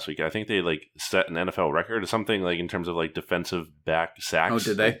Burrow last week. I think they set an NFL record or something in terms of defensive back sacks. Oh,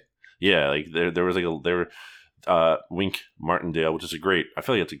 did they? Yeah, there was Wink Martindale, which is I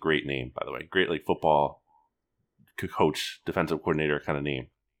feel like it's a great name, by the way. Great football coach, defensive coordinator kind of name.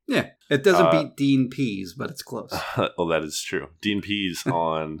 Yeah, it doesn't beat Dean Pease, but it's close. Well, that is true. Dean Pease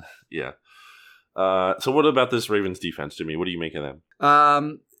on, yeah. So what about this Ravens defense, Jimmy? What do you make of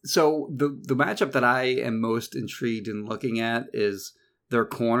them? So the matchup that I am most intrigued in looking at is their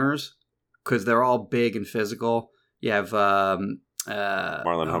corners, because they're all big and physical. You have Marlon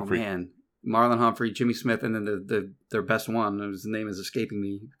Humphrey. Marlon Humphrey, Jimmy Smith, and then their best one, his name is escaping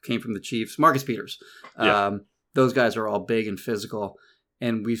me, came from the Chiefs, Marcus Peters. Yeah. Those guys are all big and physical.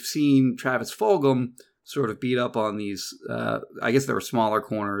 And we've seen Travis Fulgham sort of beat up on these, I guess they were smaller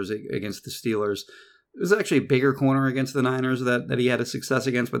corners against the Steelers. It was actually a bigger corner against the Niners that he had a success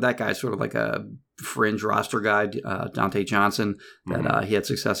against, but that guy's sort of like a fringe roster guy, Dante Johnson, that he had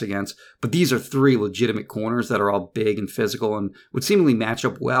success against. But these are 3 legitimate corners that are all big and physical and would seemingly match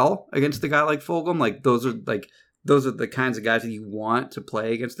up well against a guy like Fulgham. Those are the kinds of guys that you want to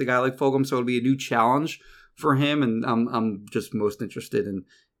play against a guy like Fulgham. So it'll be a new challenge for him, and I'm just most interested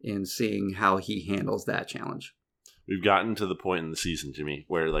in seeing how he handles that challenge. We've gotten to the point in the season, Jimmy,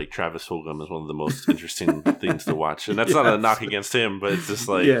 where Travis Fulgham is one of the most interesting things to watch, and that's not a knock against him, but it's just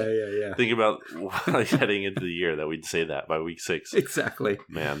yeah. Think about heading into the year that we'd say that by week 6. Exactly,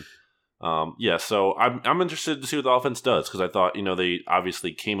 man. So I'm interested to see what the offense does, because I thought they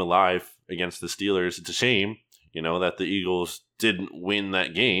obviously came alive against the Steelers. It's a shame that the Eagles didn't win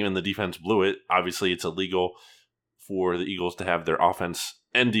that game and the defense blew it. Obviously, it's illegal for the Eagles to have their offense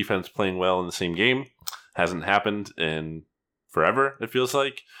and defense playing well in the same game. Hasn't happened in forever, it feels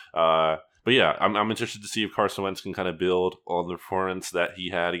like. But yeah, I'm interested to see if Carson Wentz can kind of build on the performance that he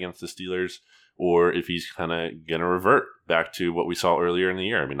had against the Steelers, or if he's kind of going to revert back to what we saw earlier in the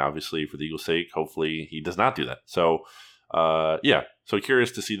year. I mean, obviously, for the Eagles' sake, hopefully he does not do that. So, so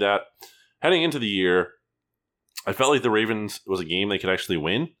curious to see that. Heading into the year, I felt like the Ravens was a game they could actually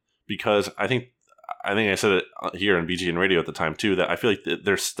win, because I think I said it here on BGN Radio at the time too, that I feel like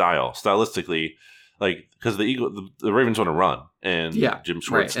their stylistically, like, because the Ravens want to run, and Jim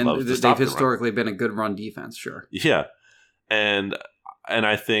Schwartz loves to stop they've historically been a good run defense, sure. Yeah, and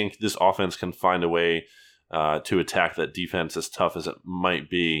I think this offense can find a way to attack that defense, as tough as it might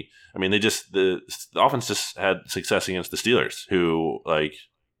be. I mean, the offense just had success against the Steelers, who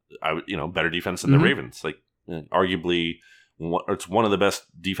better defense than the Ravens, like arguably it's one of the best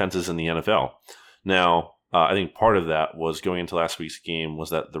defenses in the NFL. Now, I think part of that was going into last week's game was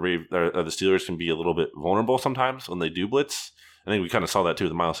that the Steelers can be a little bit vulnerable sometimes when they do blitz. I think we kind of saw that too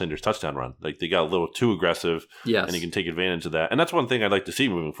with the Miles Sanders touchdown run. Like, they got a little too aggressive, and you can take advantage of that. And that's one thing I'd like to see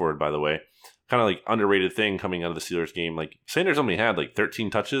moving forward, by the way. Kind of like underrated thing coming out of the Steelers game. Like, Sanders only had like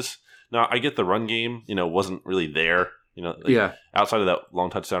 13 touches. Now, I get the run game, wasn't really there. Outside of that long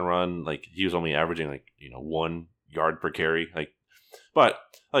touchdown run, like, he was only averaging 1 yard per carry. But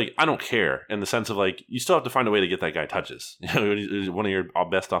I don't care, in the sense of, like, you still have to find a way to get that guy touches. One of your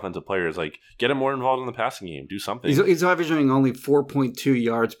best offensive players, like, get him more involved in the passing game. Do something. He's averaging only 4.2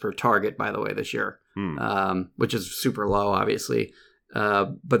 yards per target, by the way, this year, which is super low, obviously.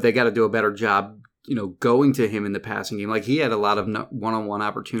 But they got to do a better job, going to him in the passing game. Like, he had a lot of one-on-one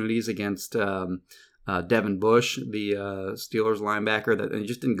opportunities against Devin Bush, the Steelers linebacker, and he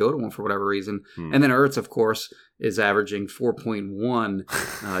just didn't go to him for whatever reason. And then Ertz, of course, is averaging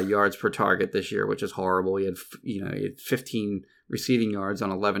 4.1 yards per target this year, which is horrible. He had 15 receiving yards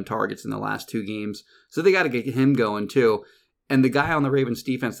on 11 targets in the last 2 games. So they got to get him going too. And the guy on the Ravens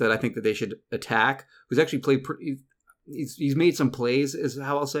defense that I think that they should attack, who's actually played he's made some plays, is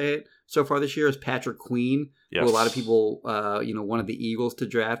how I'll say it, so far this year, is Patrick Queen, who a lot of people wanted the Eagles to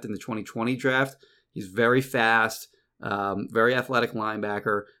draft in the 2020 draft. He's very fast, very athletic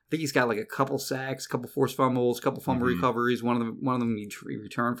linebacker. I think he's got like a couple sacks, a couple forced fumbles, a couple fumble recoveries. One of them he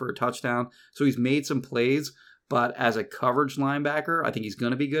returned for a touchdown. So he's made some plays. But as a coverage linebacker, I think he's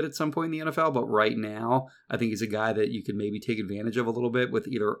going to be good at some point in the NFL. But right now, I think he's a guy that you can maybe take advantage of a little bit with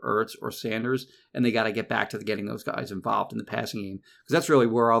either Ertz or Sanders. And they got to get back to getting those guys involved in the passing game, because that's really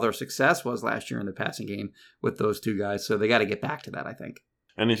where all their success was last year in the passing game with those two guys. So they got to get back to that, I think.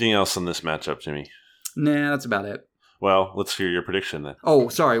 Anything else in this matchup, Jimmy? Nah, that's about it. Well, let's hear your prediction then. Oh,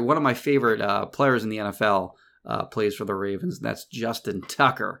 sorry. One of my favorite players in the NFL plays for the Ravens, and that's Justin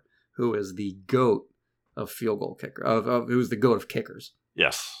Tucker, who is the GOAT of field goal kicker. Who's the GOAT of kickers?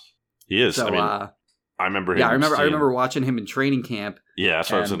 Yes, he is. So, I remember him. Yeah, I remember watching him in training camp. Yeah, that's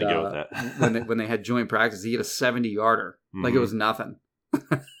what I was going to go with that. when they had joint practice, he hit a 70-yarder. Like, it was nothing.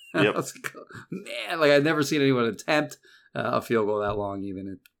 Yep. Man, like, I'd never seen anyone attempt a field goal that long,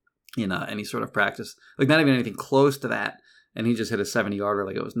 even in any sort of practice. Like, not even anything close to that. And he just hit a 70-yarder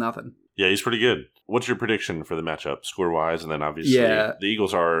like it was nothing. Yeah, he's pretty good. What's your prediction for the matchup, score-wise? And then obviously the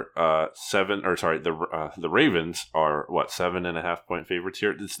Eagles are the Ravens are, 7.5-point favorites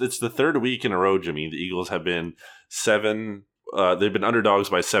here? It's the third week in a row, Jimmy. The Eagles have been they've been underdogs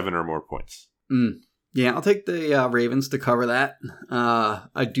by 7 or more points. Yeah, I'll take the Ravens to cover that.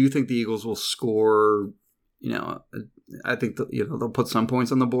 I do think the Eagles will score, I think they'll put some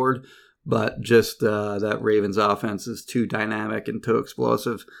points on the board. But just that Ravens offense is too dynamic and too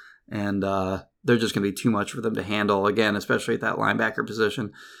explosive. And they're just going to be too much for them to handle, again, especially at that linebacker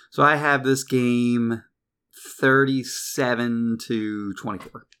position. So I have this game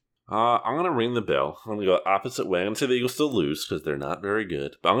 37-24. I'm going to ring the bell. I'm going to go opposite way. I'm going to say the Eagles still lose because they're not very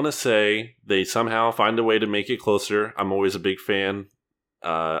good. But I'm going to say they somehow find a way to make it closer. I'm always a big fan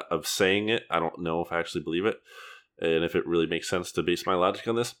of saying it. I don't know if I actually believe it, and if it really makes sense to base my logic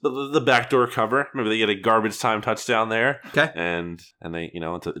on this. But the backdoor cover, maybe they get a garbage time touchdown there. Okay. And they,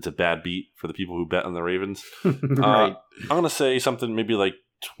 it's a bad beat for the people who bet on the Ravens. Right. I'm going to say something maybe like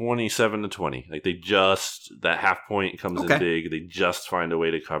 27-20. Like, that half point comes in big. They just find a way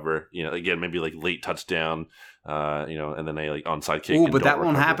to cover. Again, maybe like late touchdown, and then they like onside kick. Ooh, but that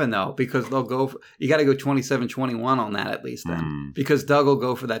won't happen though, because they'll go you got to go 27-21 on that at least then. Because Doug will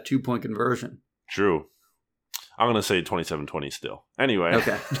go for that 2-point conversion. True. I'm going to say 27-20 still. Anyway.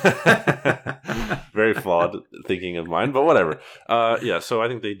 Okay. Very flawed thinking of mine, but whatever. So I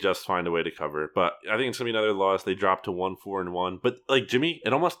think they just find a way to cover. But I think it's going to be another loss. They drop to 1-4-1. But, like, Jimmy,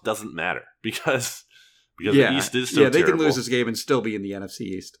 it almost doesn't matter because because the East is still they terrible. can lose this game and still be in the NFC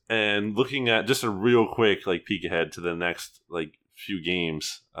East. And looking at just a real quick peek ahead to the next few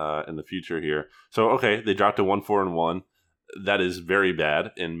games in the future here. So okay, they dropped to 1-4-1. That is very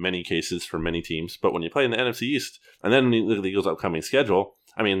bad in many cases for many teams. But when you play in the NFC East, and then when you look at the Eagles' upcoming schedule,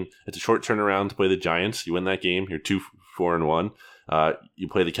 I mean, it's a short turnaround to play the Giants. You win that game, you're 2-4-1. You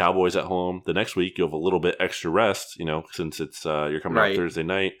play the Cowboys at home. The next week, you have a little bit extra rest, since it's you're coming out Thursday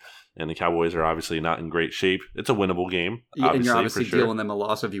night, and the Cowboys are obviously not in great shape. It's a winnable game, and you're obviously dealing them a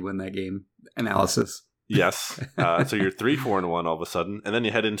loss if you win that game. Analysis. Yes. So you're 3-4-1 all of a sudden, and then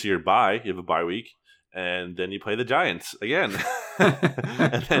you head into your bye. You have a bye week. And then you play the Giants again.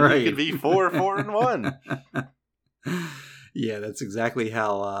 And then you could be 4-4-1. Yeah, that's exactly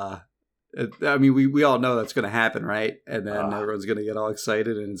how we all know that's going to happen, right? And then everyone's going to get all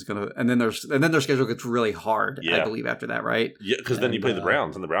excited, and then their schedule gets really hard, I believe, after that, right? Yeah, because then you play the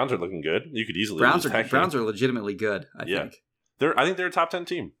Browns, and the Browns are looking good. You could easily lose Browns are legitimately good, I think. I think they're a top 10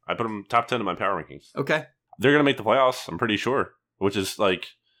 team. I put them top 10 in my power rankings. Okay. They're going to make the playoffs, I'm pretty sure, which is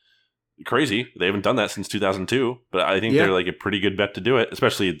crazy. They haven't done that since 2002, but I think they're a pretty good bet to do it,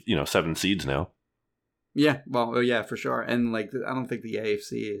 especially 7 seeds now. Yeah, well, yeah, for sure. And I don't think the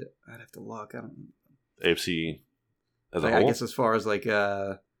AFC. I'd have to look. AFC as a whole. I guess as far as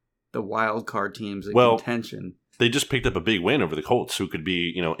the wild card teams in contention, they just picked up a big win over the Colts, who could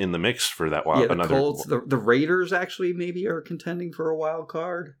be in the mix for that wild. Yeah, the Colts, the Raiders actually maybe are contending for a wild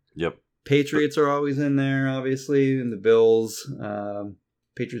card. Yep. Patriots are always in there, obviously, and the Bills.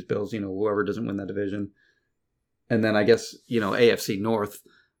 Patriots, Bills, whoever doesn't win that division. And then I guess, AFC North,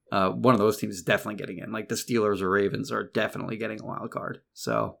 one of those teams is definitely getting in. Like the Steelers or Ravens are definitely getting a wild card.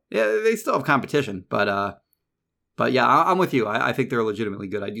 So, yeah, they still have competition. But yeah, I'm with you. I think they're legitimately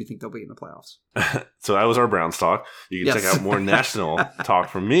good. I do think they'll be in the playoffs. So that was our Browns talk. You can check out more national talk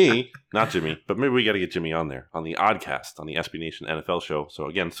from me, not Jimmy, but maybe we got to get Jimmy on there, on the Oddcast, on the SB Nation NFL show. So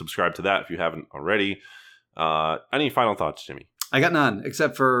again, subscribe to that if you haven't already. Any final thoughts, Jimmy? I got none,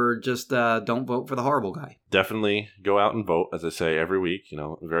 except for just don't vote for the horrible guy. Definitely go out and vote, as I say every week.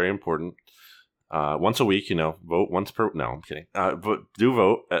 Very important. Once a week, vote once per. No, I'm kidding. But do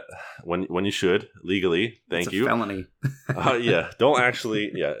vote when you should legally. Thank you. Felony. Yeah, don't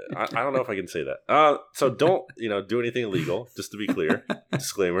actually. Yeah, I don't know if I can say that. So don't do anything illegal. Just to be clear,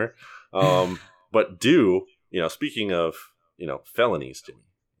 disclaimer. But do speaking of felonies, Jimmy.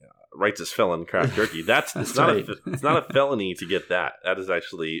 Righteous Felon Craft Jerky. It's not a felony to get that. That is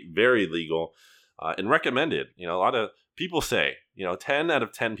actually very legal and recommended. A lot of people say, 10 out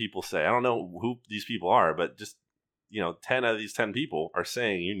of 10 people say, I don't know who these people are, but just 10 out of these 10 people are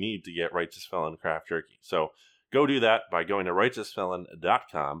saying you need to get Righteous Felon Craft Jerky. So go do that by going to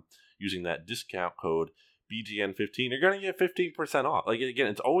righteousfelon.com using that discount code BGN15. You're going to get 15% off.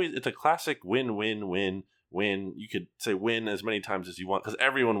 Again, it's a classic win-win-win. Win. You could say win as many times as you want because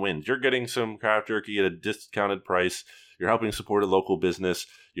everyone wins. You're getting some craft jerky at a discounted price. You're helping support a local business.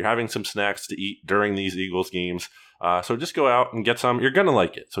 You're having some snacks to eat during these Eagles games. So just go out and get some. You're going to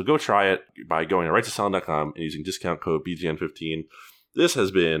like it. So go try it by going to righteousfelon.com and using discount code BGN15. This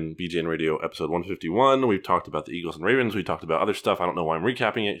has been BGN Radio episode 151. We've talked about the Eagles and Ravens. We talked about other stuff. I don't know why I'm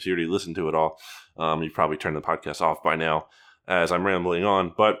recapping it because you already listened to it all. You've probably turned the podcast off by now as I'm rambling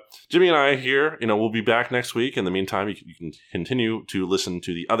on. But Jimmy and I here, we'll be back next week. In the meantime, you can continue to listen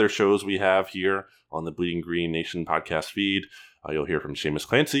to the other shows we have here on the Bleeding Green Nation podcast feed. You'll hear from Seamus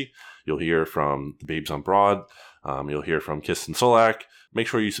Clancy. You'll hear from the Babes on Broad. You'll hear from Kirsten Solak. Make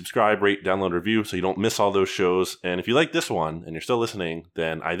sure you subscribe, rate, download, review so you don't miss all those shows. And if you like this one and you're still listening,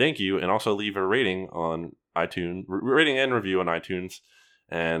 then I thank you. And also leave a rating on iTunes, rating and review on iTunes.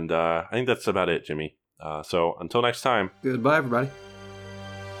 And I think that's about it, Jimmy. So until next time. Goodbye, everybody.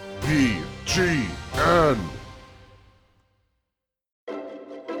 BGN.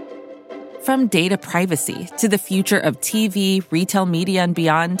 From data privacy to the future of TV, retail media, and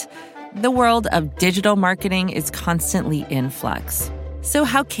beyond, the world of digital marketing is constantly in flux. So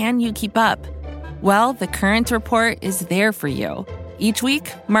how can you keep up? Well, The Current Report is there for you. Each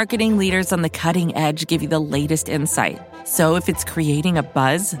week, marketing leaders on the cutting edge give you the latest insight. So if it's creating a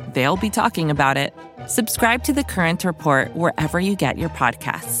buzz, they'll be talking about it. Subscribe to The Current Report wherever you get your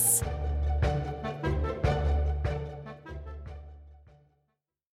podcasts.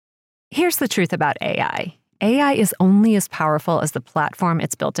 Here's the truth about AI. AI is only as powerful as the platform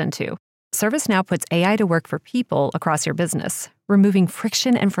it's built into. ServiceNow puts AI to work for people across your business, removing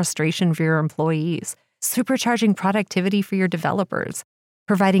friction and frustration for your employees, supercharging productivity for your developers,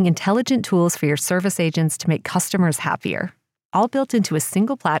 providing intelligent tools for your service agents to make customers happier, all built into a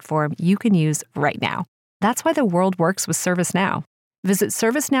single platform you can use right now. That's why the world works with ServiceNow. Visit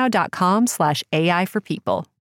servicenow.com/AI for people.